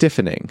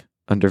stiffening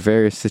under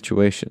various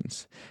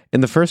situations.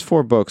 In the first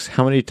 4 books,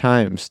 how many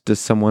times does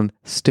someone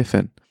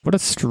stiffen? What a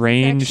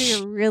strange...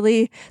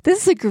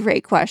 This is a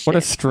great question. What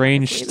a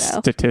strange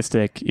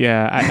statistic.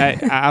 Yeah,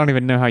 I don't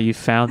even know how you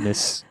found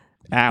this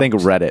out. I think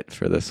Reddit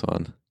for this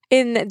one.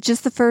 In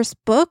just the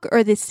first book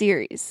or the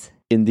series?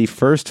 In the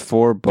first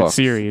 4 books,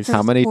 the series.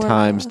 How many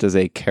times does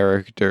a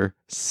character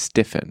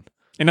stiffen?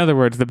 In other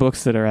words, the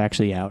books that are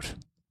actually out.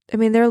 I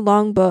mean, they're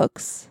long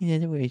books. Yeah,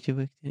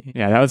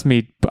 that was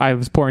me. I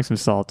was pouring some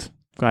salt.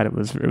 Glad it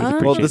was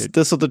appreciated. Well,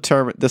 this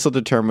will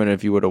determine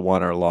if you would have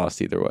won or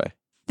lost either way.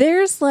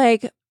 There's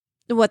like,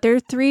 there are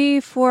 3,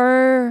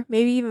 4,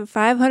 maybe even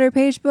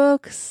 500-page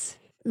books.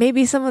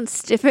 Maybe someone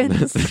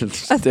stiffens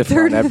on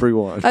every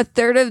one. A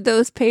third of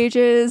those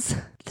pages.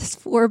 There's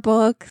 4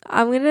 books.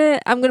 I'm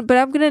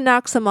gonna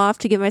knock some off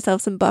to give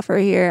myself some buffer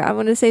here. I'm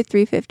gonna say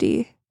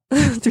 350.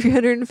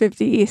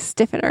 350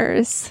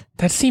 stiffeners.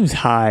 That seems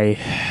high.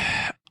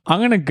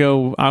 I'm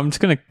just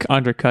gonna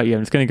undercut you.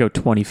 I'm just gonna go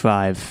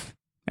 25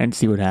 and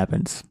see what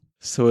happens.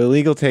 So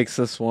Illegal takes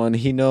this one.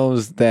 He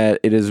knows that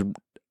it is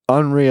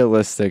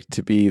unrealistic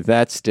to be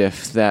that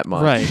stiff that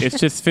much. Right. It's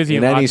just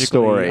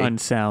physiologically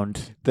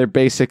unsound. They're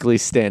basically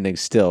standing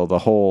still the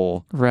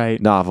whole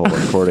novel,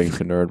 according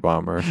to Nerd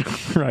Bomber.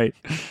 Right.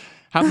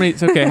 How many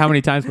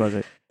times was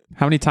it?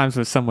 How many times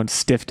was someone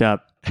stiffed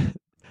up?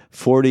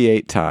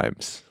 48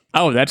 times.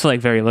 Oh, that's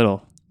like very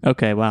little.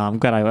 Okay, wow. I'm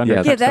glad I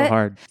understood so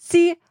hard.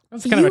 See,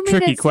 that's kind of a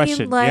tricky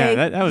question.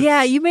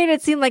 You made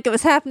it seem like it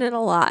was happening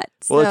a lot.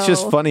 So. Well, it's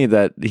just funny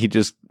that he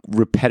just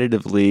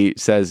repetitively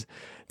says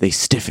they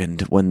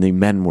stiffened when the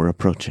men were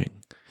approaching.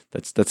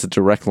 That's a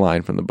direct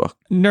line from the book.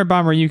 Nerd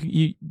Bomber,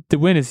 you the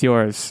win is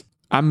yours.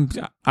 I'm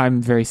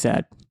very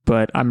sad,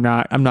 but I'm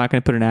not going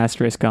to put an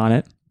asterisk on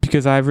it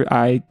because I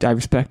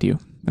respect you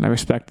and I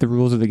respect the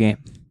rules of the game.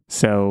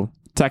 So,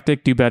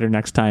 Tactic, do better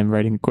next time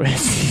writing a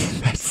quiz.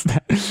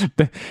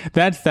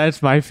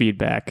 That's my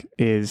feedback.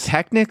 Is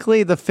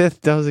technically the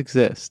 5th does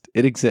exist.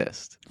 It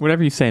exists.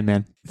 Whatever you say,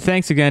 man.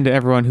 Thanks again to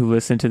everyone who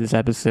listened to this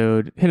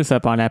episode. Hit us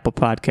up on Apple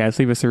Podcasts.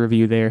 Leave us a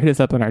review there. Hit us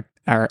up on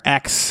our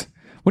X.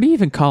 What do you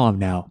even call them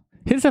now?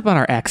 Hit us up on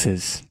our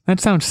X's. That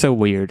sounds so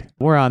weird.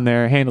 We're on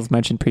there. Handles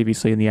mentioned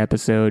previously in the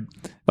episode.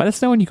 Let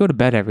us know when you go to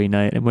bed every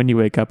night and when you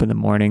wake up in the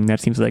morning. That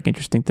seems like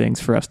interesting things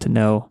for us to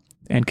know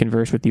and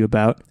converse with you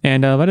about.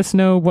 And let us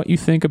know what you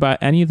think about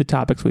any of the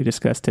topics we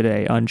discussed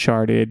today.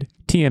 Uncharted,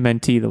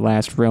 TMNT, The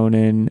Last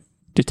Ronin,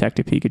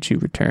 Detective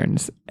Pikachu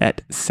Returns,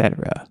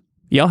 etc.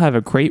 Y'all have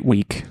a great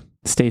week.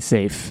 Stay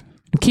safe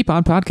and keep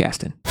on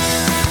podcasting.